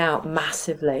missing out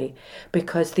massively,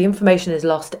 because the information is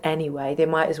lost anyway. They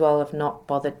might as well have not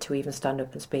bothered to even stand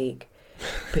up and speak,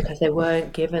 because they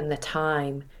weren't given the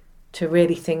time to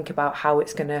really think about how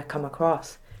it's going to come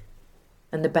across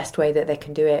and the best way that they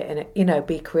can do it, and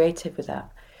be creative with that.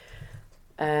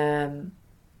 And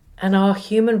our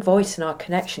human voice and our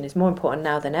connection is more important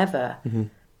now than ever.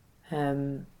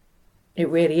 It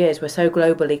really is. We're so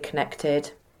globally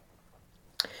connected,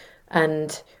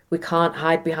 and we can't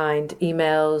hide behind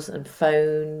emails and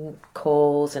phone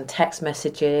calls and text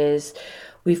messages.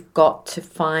 We've got to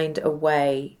find a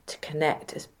way to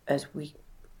connect as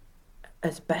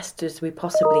best as we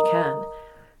possibly can.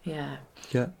 Yeah,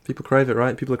 people crave it,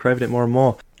 right? People are craving it more and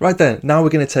more. Right then, now we're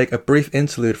going to take a brief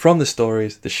interlude from the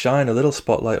stories to shine a little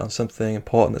spotlight on something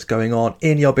important that's going on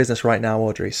in your business right now,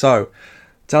 Audrie. So,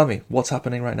 tell me, what's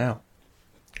happening right now?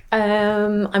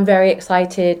 I'm very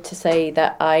excited to say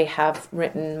that I have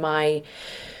written my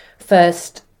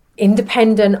first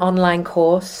independent online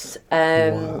course.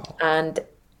 Wow. And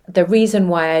the reason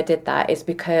why I did that is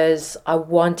because I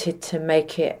wanted to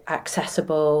make it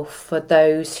accessible for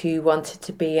those who wanted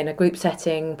to be in a group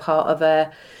setting, part of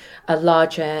a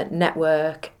larger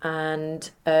network. And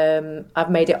I've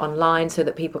made it online so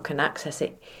that people can access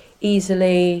it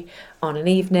easily on an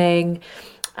evening.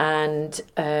 And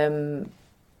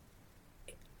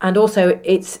also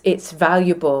it's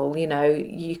valuable.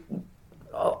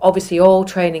 Obviously all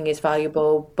training is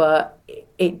valuable, but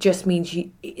it just means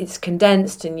it's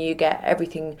condensed and you get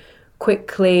everything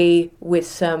quickly with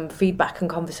some feedback and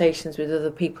conversations with other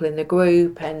people in the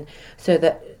group, and so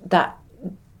that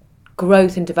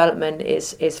growth and development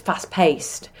is fast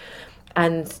paced,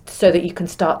 and so that you can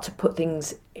start to put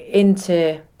things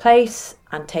into place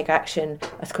and take action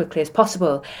as quickly as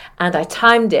possible. And I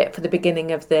timed it for the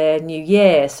beginning of the new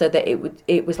year so that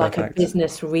it was like a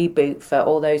business reboot for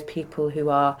all those people who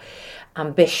are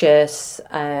ambitious.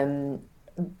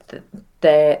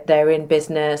 They're in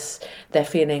business, they're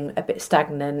feeling a bit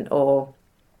stagnant or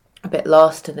a bit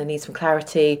lost, and they need some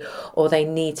clarity, or they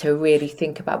need to really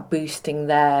think about boosting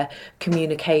their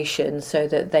communication so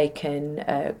that they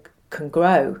can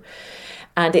grow.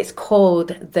 And it's called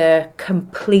the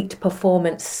Complete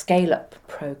Performance Scale-Up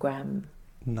Program.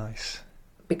 Nice.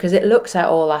 Because it looks at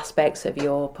all aspects of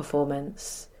your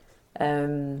performance,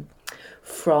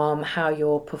 from how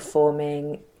you're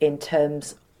performing in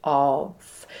terms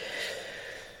of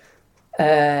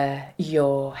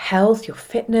your health, your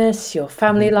fitness, your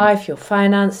family life, your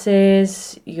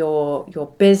finances,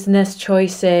 your business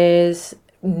choices,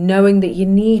 knowing that you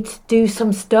need to do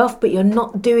some stuff but you're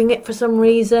not doing it for some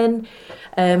reason,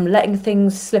 letting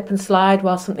things slip and slide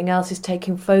while something else is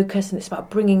taking focus. And it's about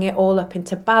bringing it all up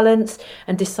into balance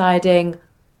and deciding,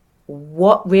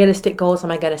 what realistic goals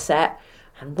am I going to set,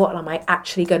 and what am I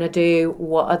actually going to do?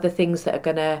 What are the things that are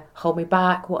going to hold me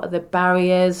back? What are the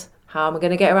barriers? How am I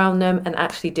going to get around them and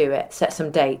actually do it? Set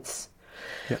some dates.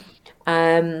 Yeah.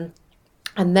 And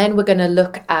then we're going to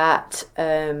look at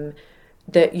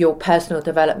your personal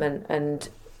development and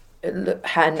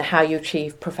how you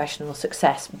achieve professional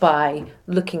success by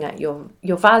looking at your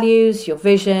values, your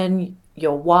vision,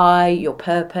 your why, your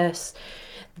purpose.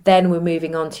 Then we're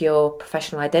moving on to your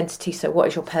professional identity. So what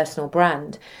is your personal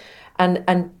brand?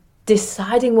 And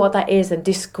deciding what that is and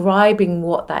describing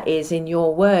what that is in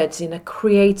your words in a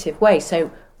creative way.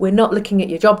 So we're not looking at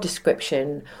your job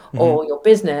description or your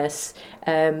business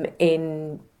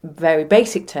in very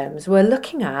basic terms. We're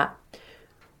looking at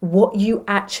what you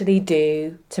actually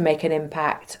do to make an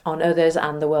impact on others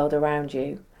and the world around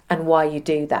you, and why you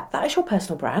do that. That is your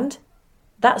personal brand.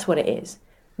 That's what it is,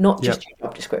 not just your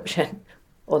job description.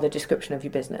 or the description of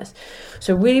your business.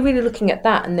 So really, really looking at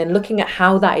that, and then looking at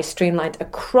how that is streamlined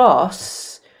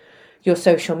across your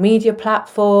social media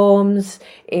platforms,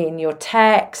 in your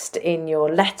text, in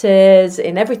your letters,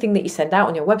 in everything that you send out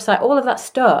on your website, all of that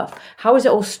stuff. How is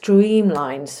it all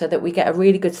streamlined so that we get a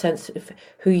really good sense of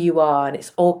who you are and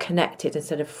it's all connected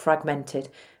instead of fragmented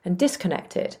and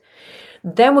disconnected?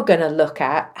 Then we're going to look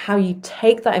at how you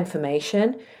take that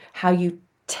information, how you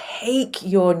take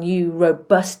your new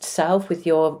robust self with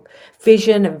your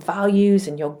vision and values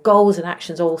and your goals and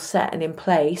actions all set and in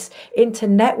place into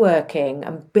networking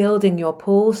and building your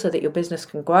pool so that your business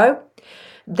can grow.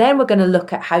 Then we're going to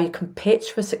look at how you can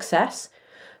pitch for success.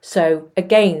 So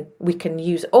again, we can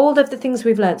use all of the things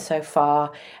we've learned so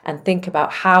far and think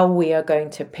about how we are going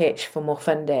to pitch for more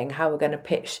funding, how we're going to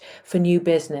pitch for new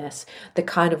business, the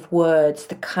kind of words,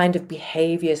 the kind of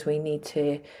behaviors we need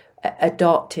to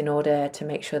adopt in order to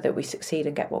make sure that we succeed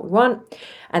and get what we want.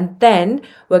 And then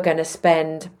we're going to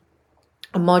spend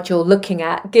a module looking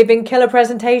at giving killer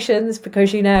presentations,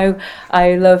 because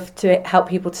I love to help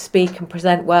people to speak and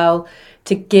present well,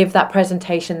 to give that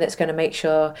presentation that's going to make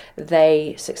sure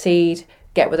they succeed,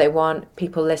 get what they want,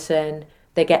 people listen,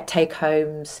 they get take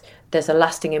homes, there's a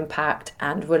lasting impact,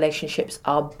 and relationships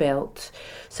are built.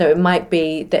 So it might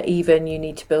be that even you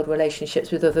need to build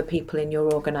relationships with other people in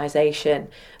your organization,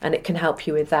 and it can help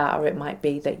you with that. Or it might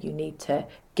be that you need to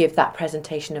give that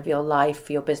presentation of your life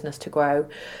for your business to grow.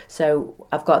 So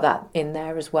I've got that in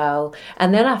there as well.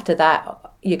 And then after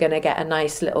that, you're going to get a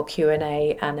nice little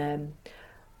Q&A and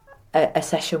a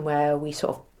session where we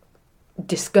sort of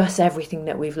discuss everything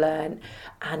that we've learned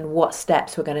and what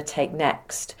steps we're going to take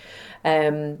next.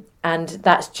 And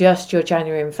that's just your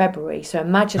January and February. So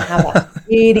imagine how that's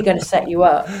really going to set you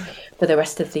up for the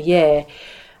rest of the year.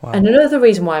 Wow. And another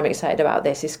reason why I'm excited about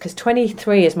this is because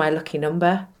 23 is my lucky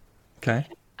number. Okay.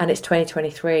 And it's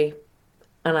 2023.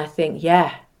 And I think,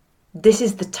 this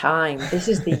is the time. This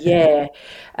is the year.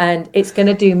 And it's going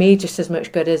to do me just as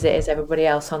much good as it is everybody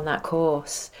else on that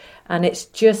course. And it's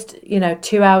just,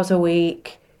 2 hours a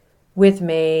week with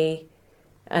me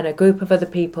and a group of other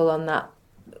people on that,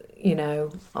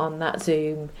 on that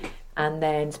Zoom, and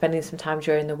then spending some time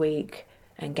during the week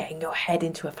and getting your head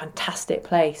into a fantastic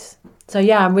place. So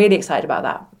I'm really excited about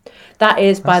that. That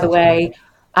is, by the way,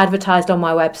 advertised on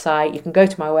my website. You can go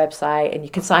to my website and you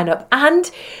can sign up, and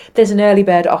there's an early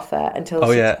bird offer until the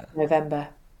 6th of November.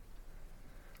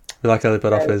 We like early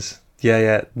bird offers.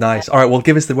 Yeah, nice. All right, well,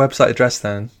 give us the website address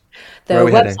then. The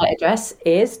website address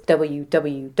is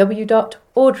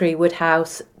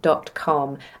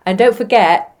www.audriewoodhouse.com. And don't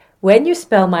forget, when you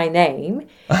spell my name,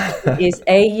 it is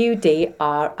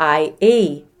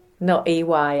Audrie, not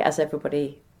EY, as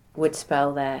everybody would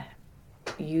spell their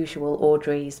usual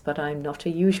Audreys, but I'm not a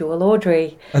usual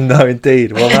Audrey. No,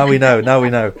 indeed. Well, now we know.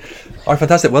 All right,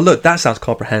 fantastic. Well, look, that sounds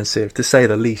comprehensive, to say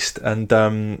the least. And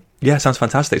sounds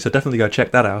fantastic. So definitely go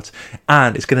check that out.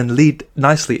 And it's going to lead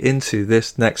nicely into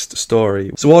this next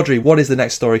story. So, Audrey, what is the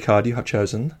next story card you have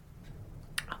chosen?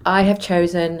 I have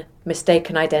chosen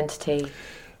Mistaken Identity.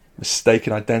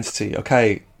 Mistaken Identity.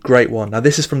 Okay, great one. Now,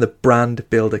 this is from the brand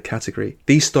builder category.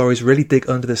 These stories really dig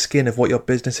under the skin of what your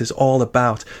business is all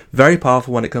about. Very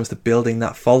powerful when it comes to building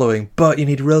that following, but you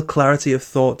need real clarity of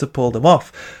thought to pull them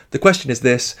off. The question is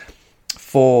this: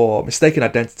 for Mistaken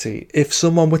Identity, if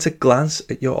someone were to glance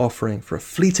at your offering for a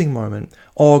fleeting moment,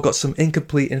 or got some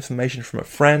incomplete information from a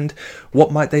friend,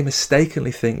 what might they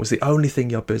mistakenly think was the only thing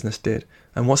your business did?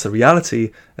 And what's the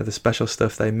reality of the special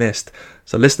stuff they missed?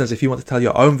 So listeners, if you want to tell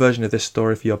your own version of this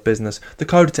story for your business, the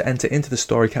code to enter into the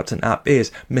Story Captain app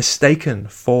is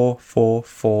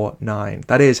Mistaken4449.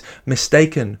 That is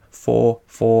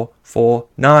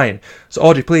Mistaken4449. So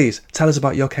Audrey, please tell us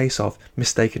about your case of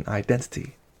Mistaken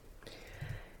Identity.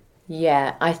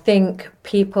 Yeah, I think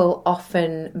people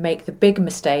often make the big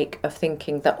mistake of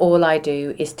thinking that all I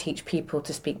do is teach people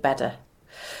to speak better.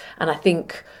 And I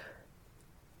think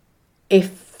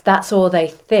if that's all they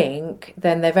think,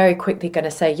 then they're very quickly going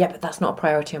to say, but that's not a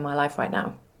priority in my life right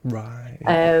now. Right.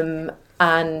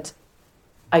 And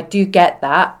I do get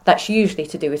that. That's usually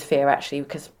to do with fear, actually,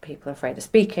 because people are afraid of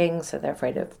speaking. So they're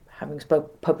afraid of having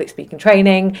public speaking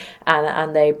training,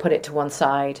 and they put it to one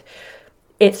side.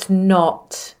 It's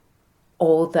not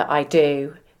all that I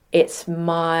do. It's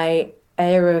my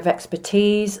area of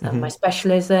expertise and my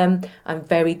specialism. I'm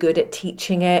very good at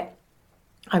teaching it.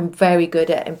 I'm very good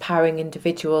at empowering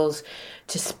individuals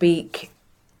to speak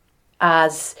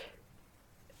as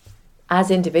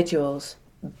individuals,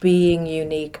 being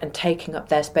unique and taking up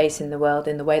their space in the world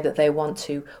in the way that they want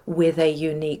to, with a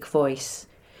unique voice.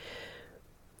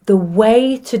 The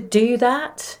way to do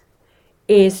that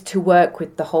is to work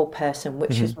with the whole person,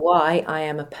 which is why I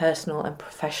am a personal and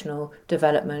professional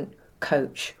development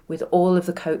coach, with all of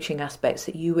the coaching aspects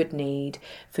that you would need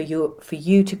for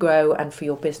you to grow and for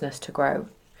your business to grow.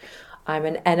 I'm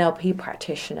an NLP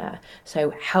practitioner,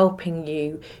 so helping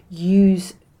you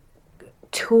use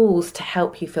tools to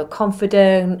help you feel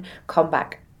confident,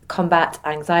 combat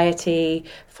anxiety,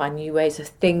 find new ways of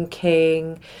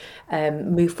thinking,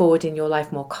 move forward in your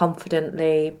life more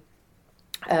confidently.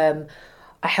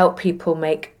 I help people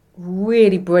make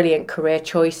really brilliant career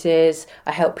choices.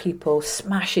 I help people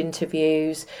smash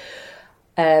interviews.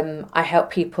 I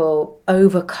help people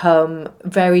overcome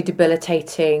very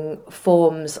debilitating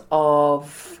forms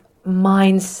of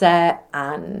mindset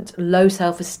and low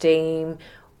self-esteem,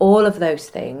 all of those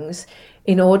things,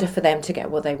 in order for them to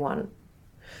get what they want.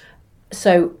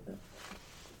 So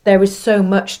there is so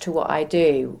much to what I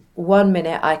do. One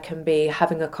minute I can be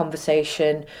having a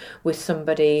conversation with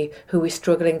somebody who is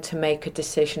struggling to make a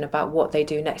decision about what they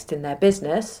do next in their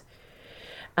business.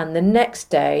 And the next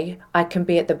day I can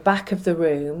be at the back of the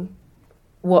room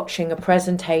watching a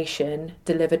presentation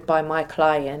delivered by my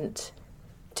client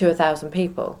to 1,000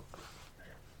 people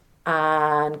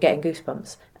and getting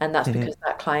goosebumps. And that's because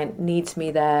that client needs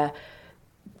me there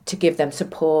to give them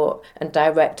support and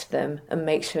direct them and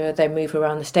make sure they move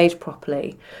around the stage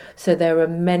properly. So there are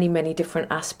many, many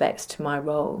different aspects to my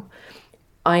role.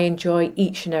 I enjoy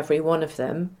each and every one of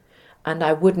them, and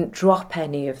I wouldn't drop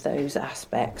any of those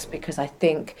aspects, because I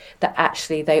think that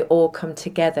actually they all come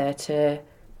together to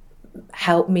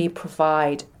help me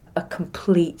provide a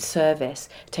complete service,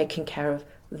 taking care of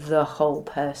the whole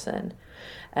person.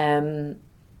 And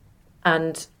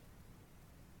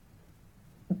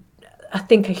I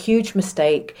think a huge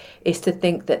mistake is to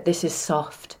think that this is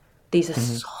soft. These are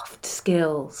soft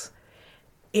skills.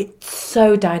 It's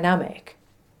so dynamic.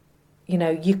 You know,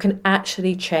 you can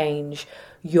actually change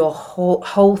your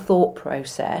whole thought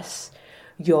process,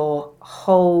 your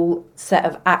whole set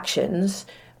of actions,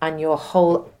 and your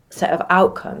whole set of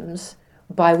outcomes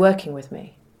by working with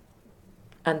me.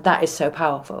 And that is so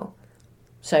powerful.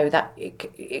 So that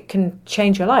it can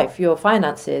change your life, your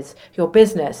finances, your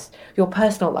business, your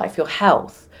personal life, your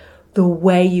health, the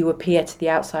way you appear to the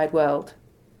outside world.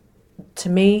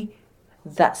 To me,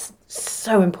 that's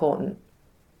so important.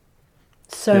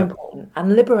 So important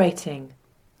and liberating.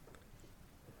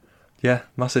 Yeah,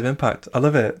 massive impact. I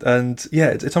love it. And yeah,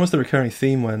 it's almost a recurring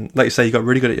theme when, like you say, you got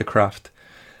really good at your craft.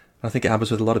 And I think it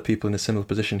happens with a lot of people in a similar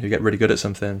position who get really good at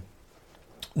something.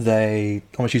 They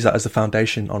almost use that as the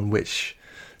foundation on which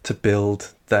to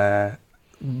build their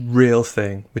real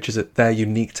thing, which is their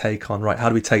unique take on, right, how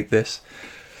do we take this,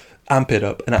 amp it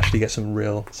up, and actually get some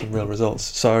real results.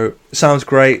 So sounds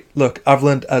great. Look, I've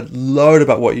learned a load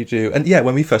about what you do. And yeah,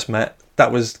 when we first met,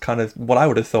 that was kind of what I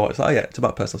would have thought. It's like, oh yeah, it's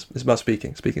about personal, it's about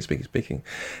speaking.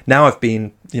 Now I've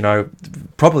been,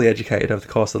 properly educated over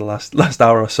the course of the last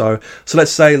hour or so. So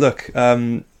let's say, look,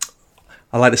 I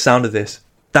like the sound of this.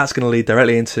 That's going to lead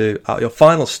directly into your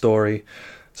final story.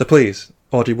 So please,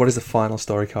 Audrie, what is the final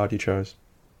story card you chose?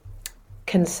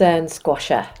 Concern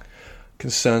squasher.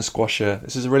 Concern squasher.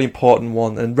 This is a really important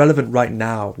one and relevant right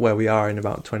now, where we are in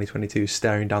about 2022,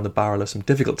 staring down the barrel of some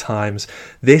difficult times.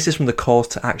 This is from the calls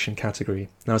to action category.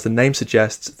 Now, as the name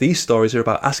suggests, these stories are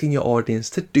about asking your audience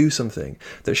to do something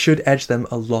that should edge them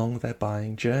along their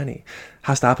buying journey.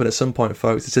 Has to happen at some point,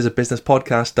 folks. This is a business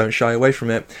podcast. Don't shy away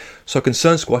from it. So,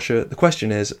 concern squasher, the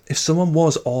question is, if someone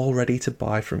was almost ready to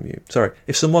buy from you,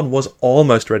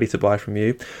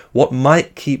 what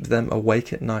might keep them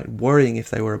awake at night, worrying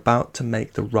if they were about to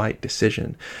make the right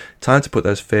decision? Time to put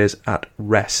those fears at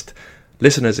rest.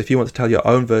 Listeners, if you want to tell your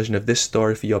own version of this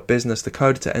story for your business, the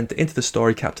code to enter into the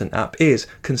Story Captain app is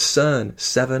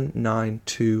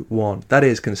Concern7921. That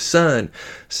is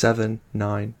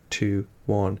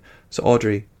Concern7921. So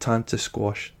Audrie, time to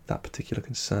squash that particular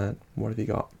concern. What have you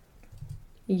got?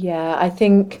 Yeah, I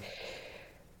think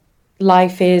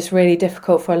life is really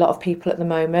difficult for a lot of people at the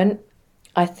moment.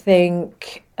 I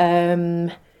think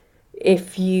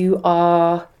if you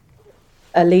are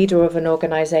a leader of an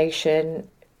organisation,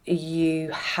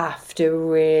 you have to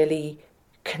really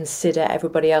consider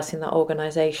everybody else in that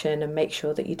organisation and make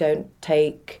sure that you don't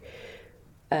take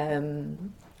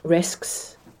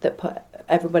risks that put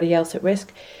everybody else at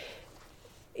risk.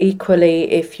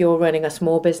 Equally, if you're running a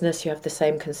small business, you have the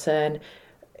same concern.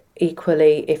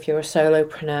 Equally, if you're a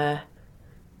solopreneur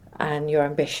and you're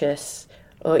ambitious,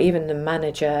 or even the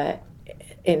manager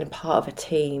in a part of a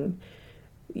team,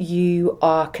 you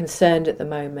are concerned at the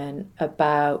moment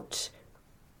about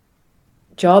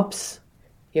jobs,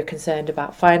 you're concerned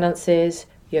about finances,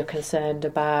 you're concerned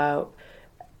about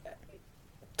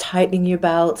tightening your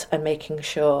belt and making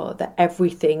sure that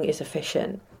everything is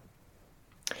efficient.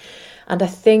 And I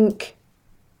think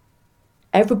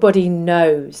everybody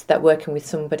knows that working with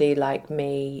somebody like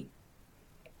me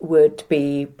would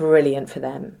be brilliant for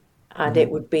them, and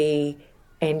it would be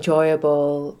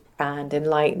enjoyable and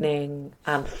enlightening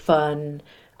and fun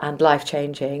and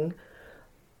life-changing.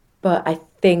 But I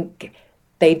think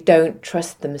they don't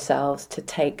trust themselves to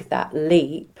take that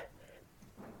leap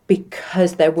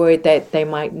because they're worried that they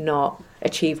might not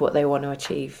achieve what they want to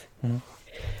achieve.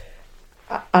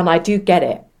 And I do get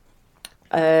it.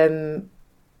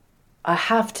 I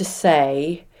have to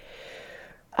say,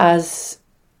 as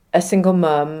a single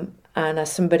mum and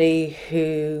as somebody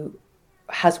who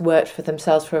has worked for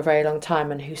themselves for a very long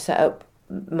time and who set up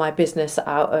my business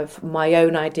out of my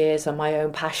own ideas and my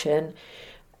own passion,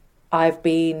 I've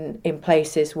been in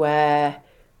places where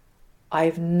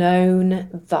I've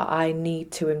known that I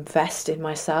need to invest in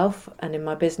myself and in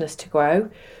my business to grow.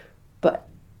 But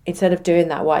instead of doing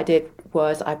that, what I did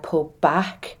was I pulled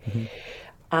back,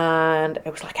 and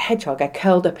it was like a hedgehog. I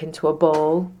curled up into a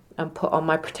ball and put on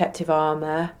my protective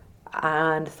armour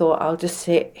and thought, I'll just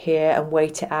sit here and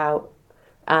wait it out.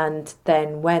 And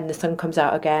then when the sun comes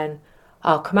out again,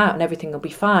 I'll come out and everything will be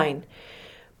fine.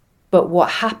 But what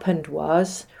happened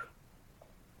was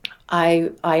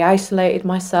I isolated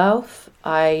myself.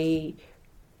 The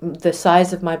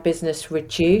size of my business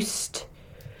reduced.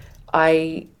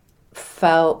 I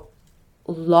felt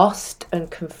lost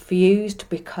and confused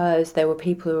because there were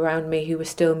people around me who were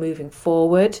still moving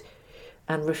forward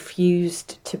and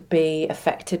refused to be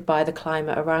affected by the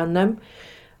climate around them.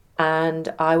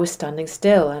 And I was standing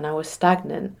still and I was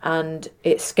stagnant, and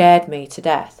it scared me to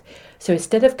death. So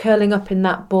instead of curling up in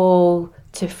that ball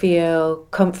to feel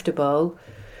comfortable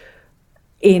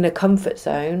in a comfort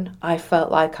zone, I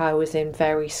felt like I was in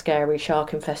very scary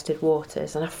shark-infested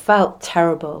waters, and I felt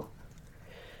terrible.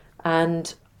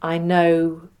 And I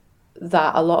know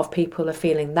that a lot of people are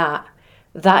feeling that.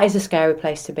 That is a scary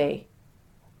place to be.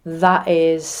 That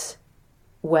is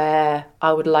where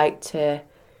I would like to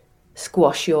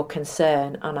squash your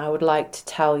concern, and I would like to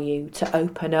tell you to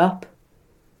open up,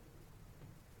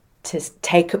 to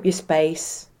take up your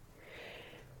space,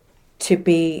 to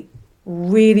be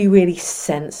really, really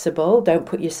sensible. Don't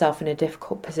put yourself in a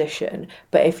difficult position.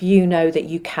 But if you know that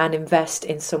you can invest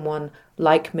in someone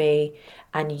like me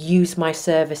and use my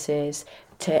services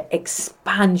to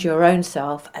expand your own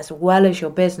self as well as your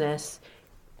business,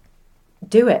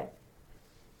 do it.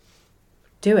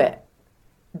 Do it.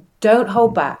 Don't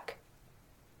hold back.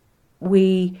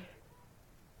 We're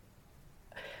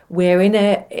in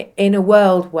a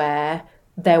world where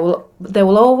there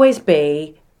will always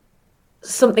be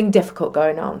something difficult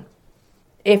going on.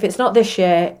 If it's not this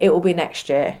year, it will be next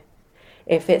year.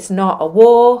 If it's not a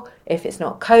war, if it's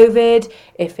not COVID,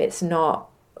 if it's not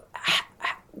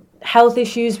health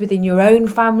issues within your own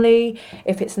family,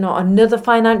 if it's not another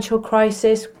financial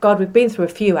crisis, God, we've been through a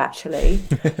few actually,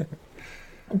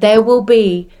 there will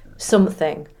be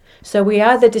something. So we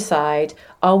either decide,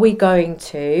 are we going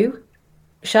to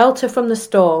shelter from the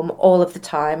storm all of the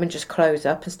time and just close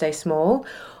up and stay small?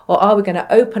 Or are we going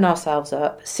to open ourselves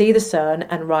up, see the sun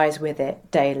and rise with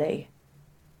it daily?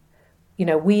 You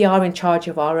know, we are in charge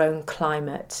of our own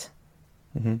climate.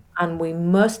 And we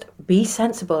must be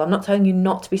sensible. I'm not telling you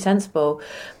not to be sensible,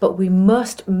 but we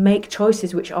must make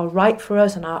choices which are right for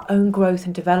us and our own growth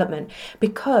and development,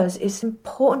 because it's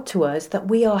important to us that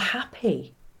we are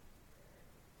happy.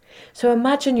 So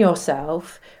imagine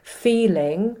yourself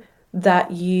feeling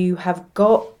that you have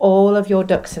got all of your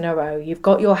ducks in a row, you've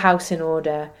got your house in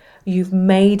order, you've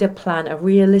made a plan, a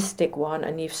realistic one,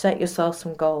 and you've set yourself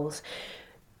some goals.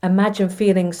 Imagine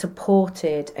feeling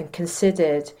supported and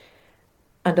considered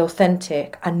and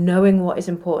authentic, and knowing what is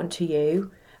important to you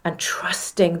and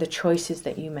trusting the choices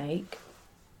that you make.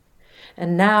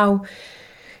 And now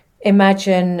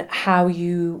imagine how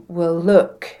you will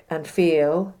look and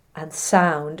feel and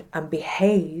sound and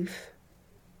behave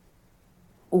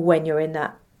when you're in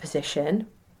that position.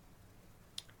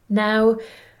 Now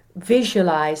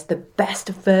visualize the best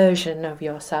version of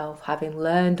yourself, having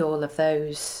learned all of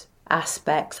those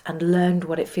aspects and learned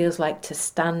what it feels like to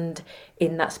stand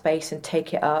in that space and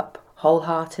take it up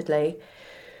wholeheartedly.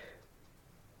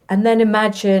 And then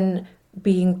imagine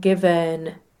being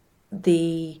given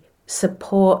the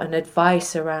support and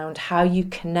advice around how you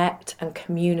connect and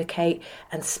communicate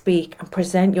and speak and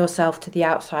present yourself to the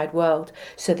outside world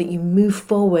so that you move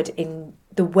forward in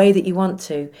the way that you want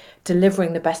to,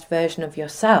 delivering the best version of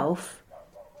yourself,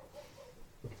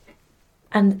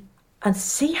 and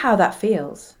see how that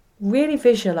feels. Really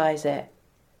visualize it.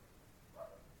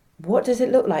 What does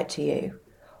it look like to you?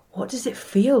 what does it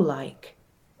feel like?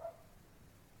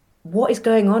 What is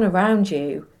going on around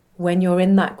you when you're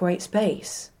in that great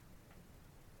space?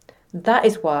 That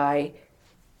is why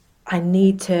I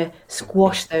need to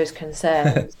squash those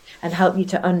concerns and help you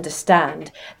to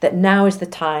understand that now is the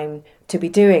time to be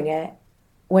doing it.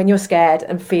 When you're scared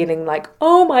and feeling like,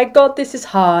 oh my God, this is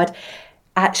hard.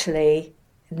 Actually,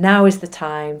 now is the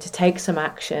time to take some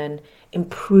action,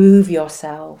 improve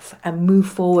yourself, and move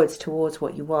forwards towards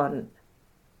what you want.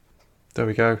 There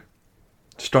we go.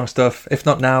 Strong stuff. If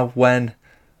not now, when?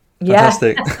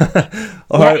 Fantastic.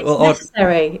 All right. Well, it's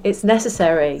necessary. It's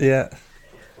necessary.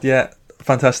 Yeah.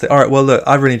 Fantastic. All right. Well, look,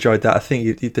 I really enjoyed that. I think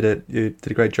you did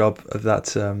a great job of that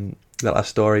that last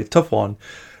story. Tough one,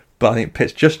 but I think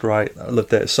pitched just right. I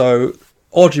loved it. So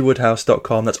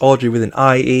audriewoodhouse.com. That's Audrey with an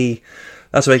IE.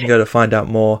 That's where you can go to find out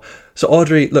more. So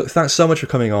Audrey, look, thanks so much for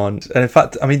coming on. And in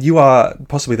fact, I mean, you are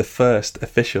possibly the first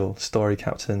official Story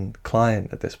Captain client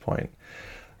at this point.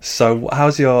 So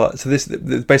this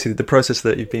basically the process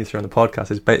that you've been through on the podcast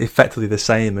is effectively the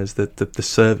same as the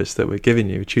service that we're giving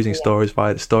you, choosing stories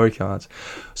via the story cards.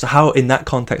 So how, in that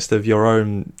context of your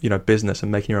own, business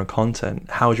and making your own content,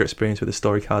 how has your experience with the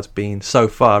story cards been so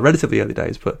far? Relatively early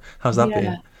days, but how's that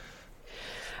been?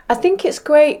 I think it's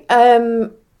great.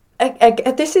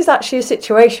 This is actually a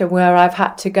situation where I've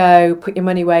had to go put your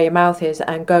money where your mouth is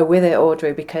and go with it,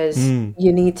 Audrey, because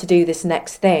you need to do this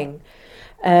next thing.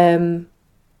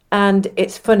 And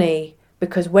it's funny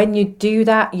because when you do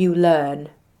that, you learn.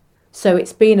 So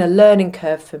it's been a learning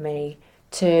curve for me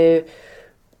to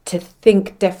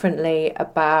think differently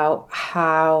about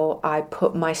how I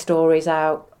put my stories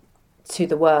out to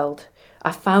the world.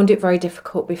 I found it very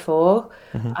difficult before.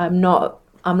 I'm not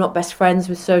best friends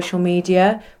with social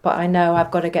media, but I know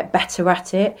I've got to get better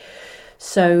at it.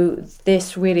 So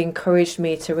this really encouraged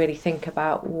me to really think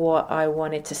about what I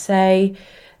wanted to say,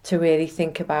 to really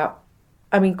think about,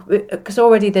 because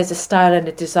already there's a style and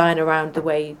a design around the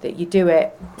way that you do it,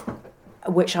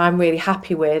 which I'm really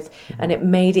happy with. And it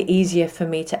made it easier for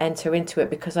me to enter into it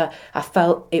because I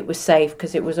felt it was safe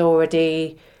because it was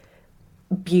already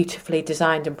beautifully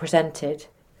designed and presented.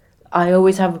 I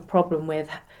always have a problem with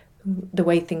the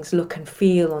way things look and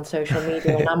feel on social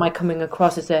media. And am I coming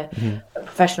across as a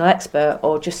professional expert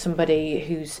or just somebody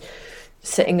who's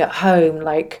sitting at home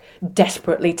like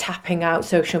desperately tapping out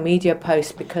social media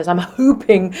posts because I'm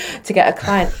hoping to get a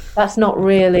client? That's not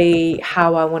really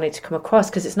how I wanted to come across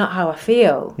because it's not how I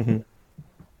feel.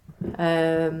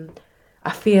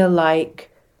 I feel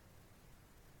like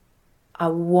I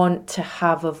want to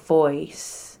have a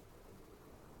voice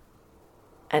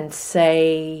and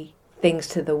say things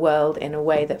to the world in a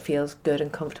way that feels good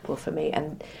and comfortable for me.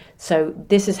 And so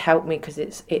this has helped me because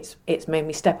it's made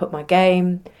me step up my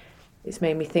game. It's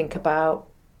made me think about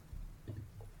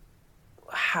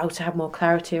how to have more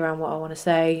clarity around what I want to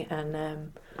say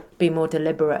and be more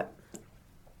deliberate.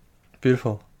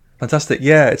 Beautiful. Fantastic.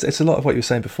 Yeah, it's a lot of what you were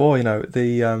saying before,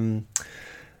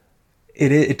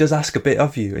 it does ask a bit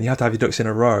of you and you have to have your ducks in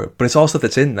a row, but it's all stuff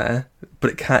that's in there, but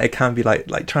it can be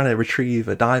like trying to retrieve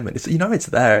a diamond. It's it's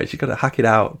there. You've got to hack it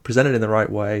out, present it in the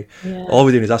right way. All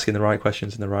we're doing is asking the right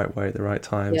questions in the right way at the right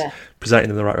times, presenting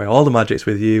them the right way. All the magic's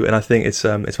with you, and I think it's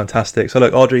fantastic. So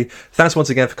look, Audrey, thanks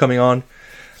once again for coming on,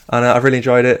 and I've really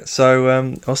enjoyed it.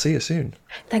 So I'll see you soon.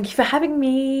 Thank you for having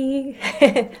me.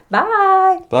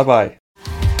 Bye. Bye.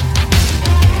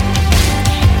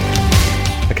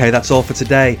 Okay, that's all for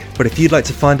today, but if you'd like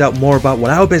to find out more about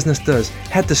what our business does,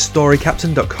 head to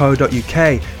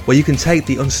storycaptain.co.uk, where you can take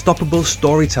the Unstoppable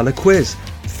Storyteller quiz.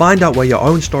 Find out where your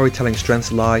own storytelling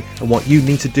strengths lie and what you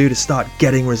need to do to start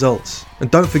getting results. And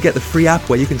don't forget the free app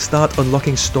where you can start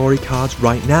unlocking story cards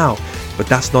right now. But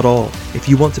that's not all. If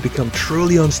you want to become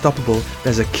truly unstoppable,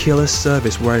 there's a killer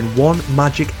service where in 1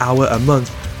 magic hour a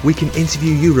month, we can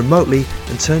interview you remotely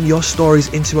and turn your stories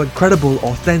into incredible,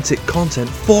 authentic content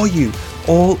for you,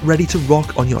 all ready to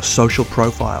rock on your social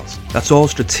profiles. That's all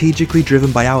strategically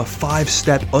driven by our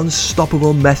 5-step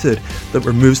unstoppable method that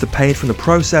removes the pain from the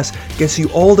process, gets you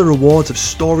all the rewards of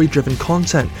story-driven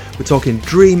content. We're talking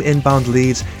dream inbound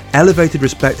leads, elevated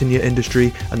respect in your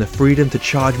industry, and the freedom to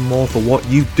charge more for what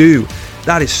you do.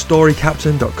 That is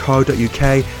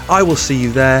storycaptain.co.uk. I will see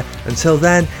you there. Until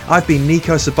then, I've been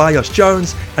Nico Ceballos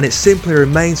Jones, and it simply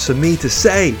remains for me to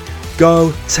say,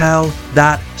 go tell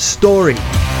that story.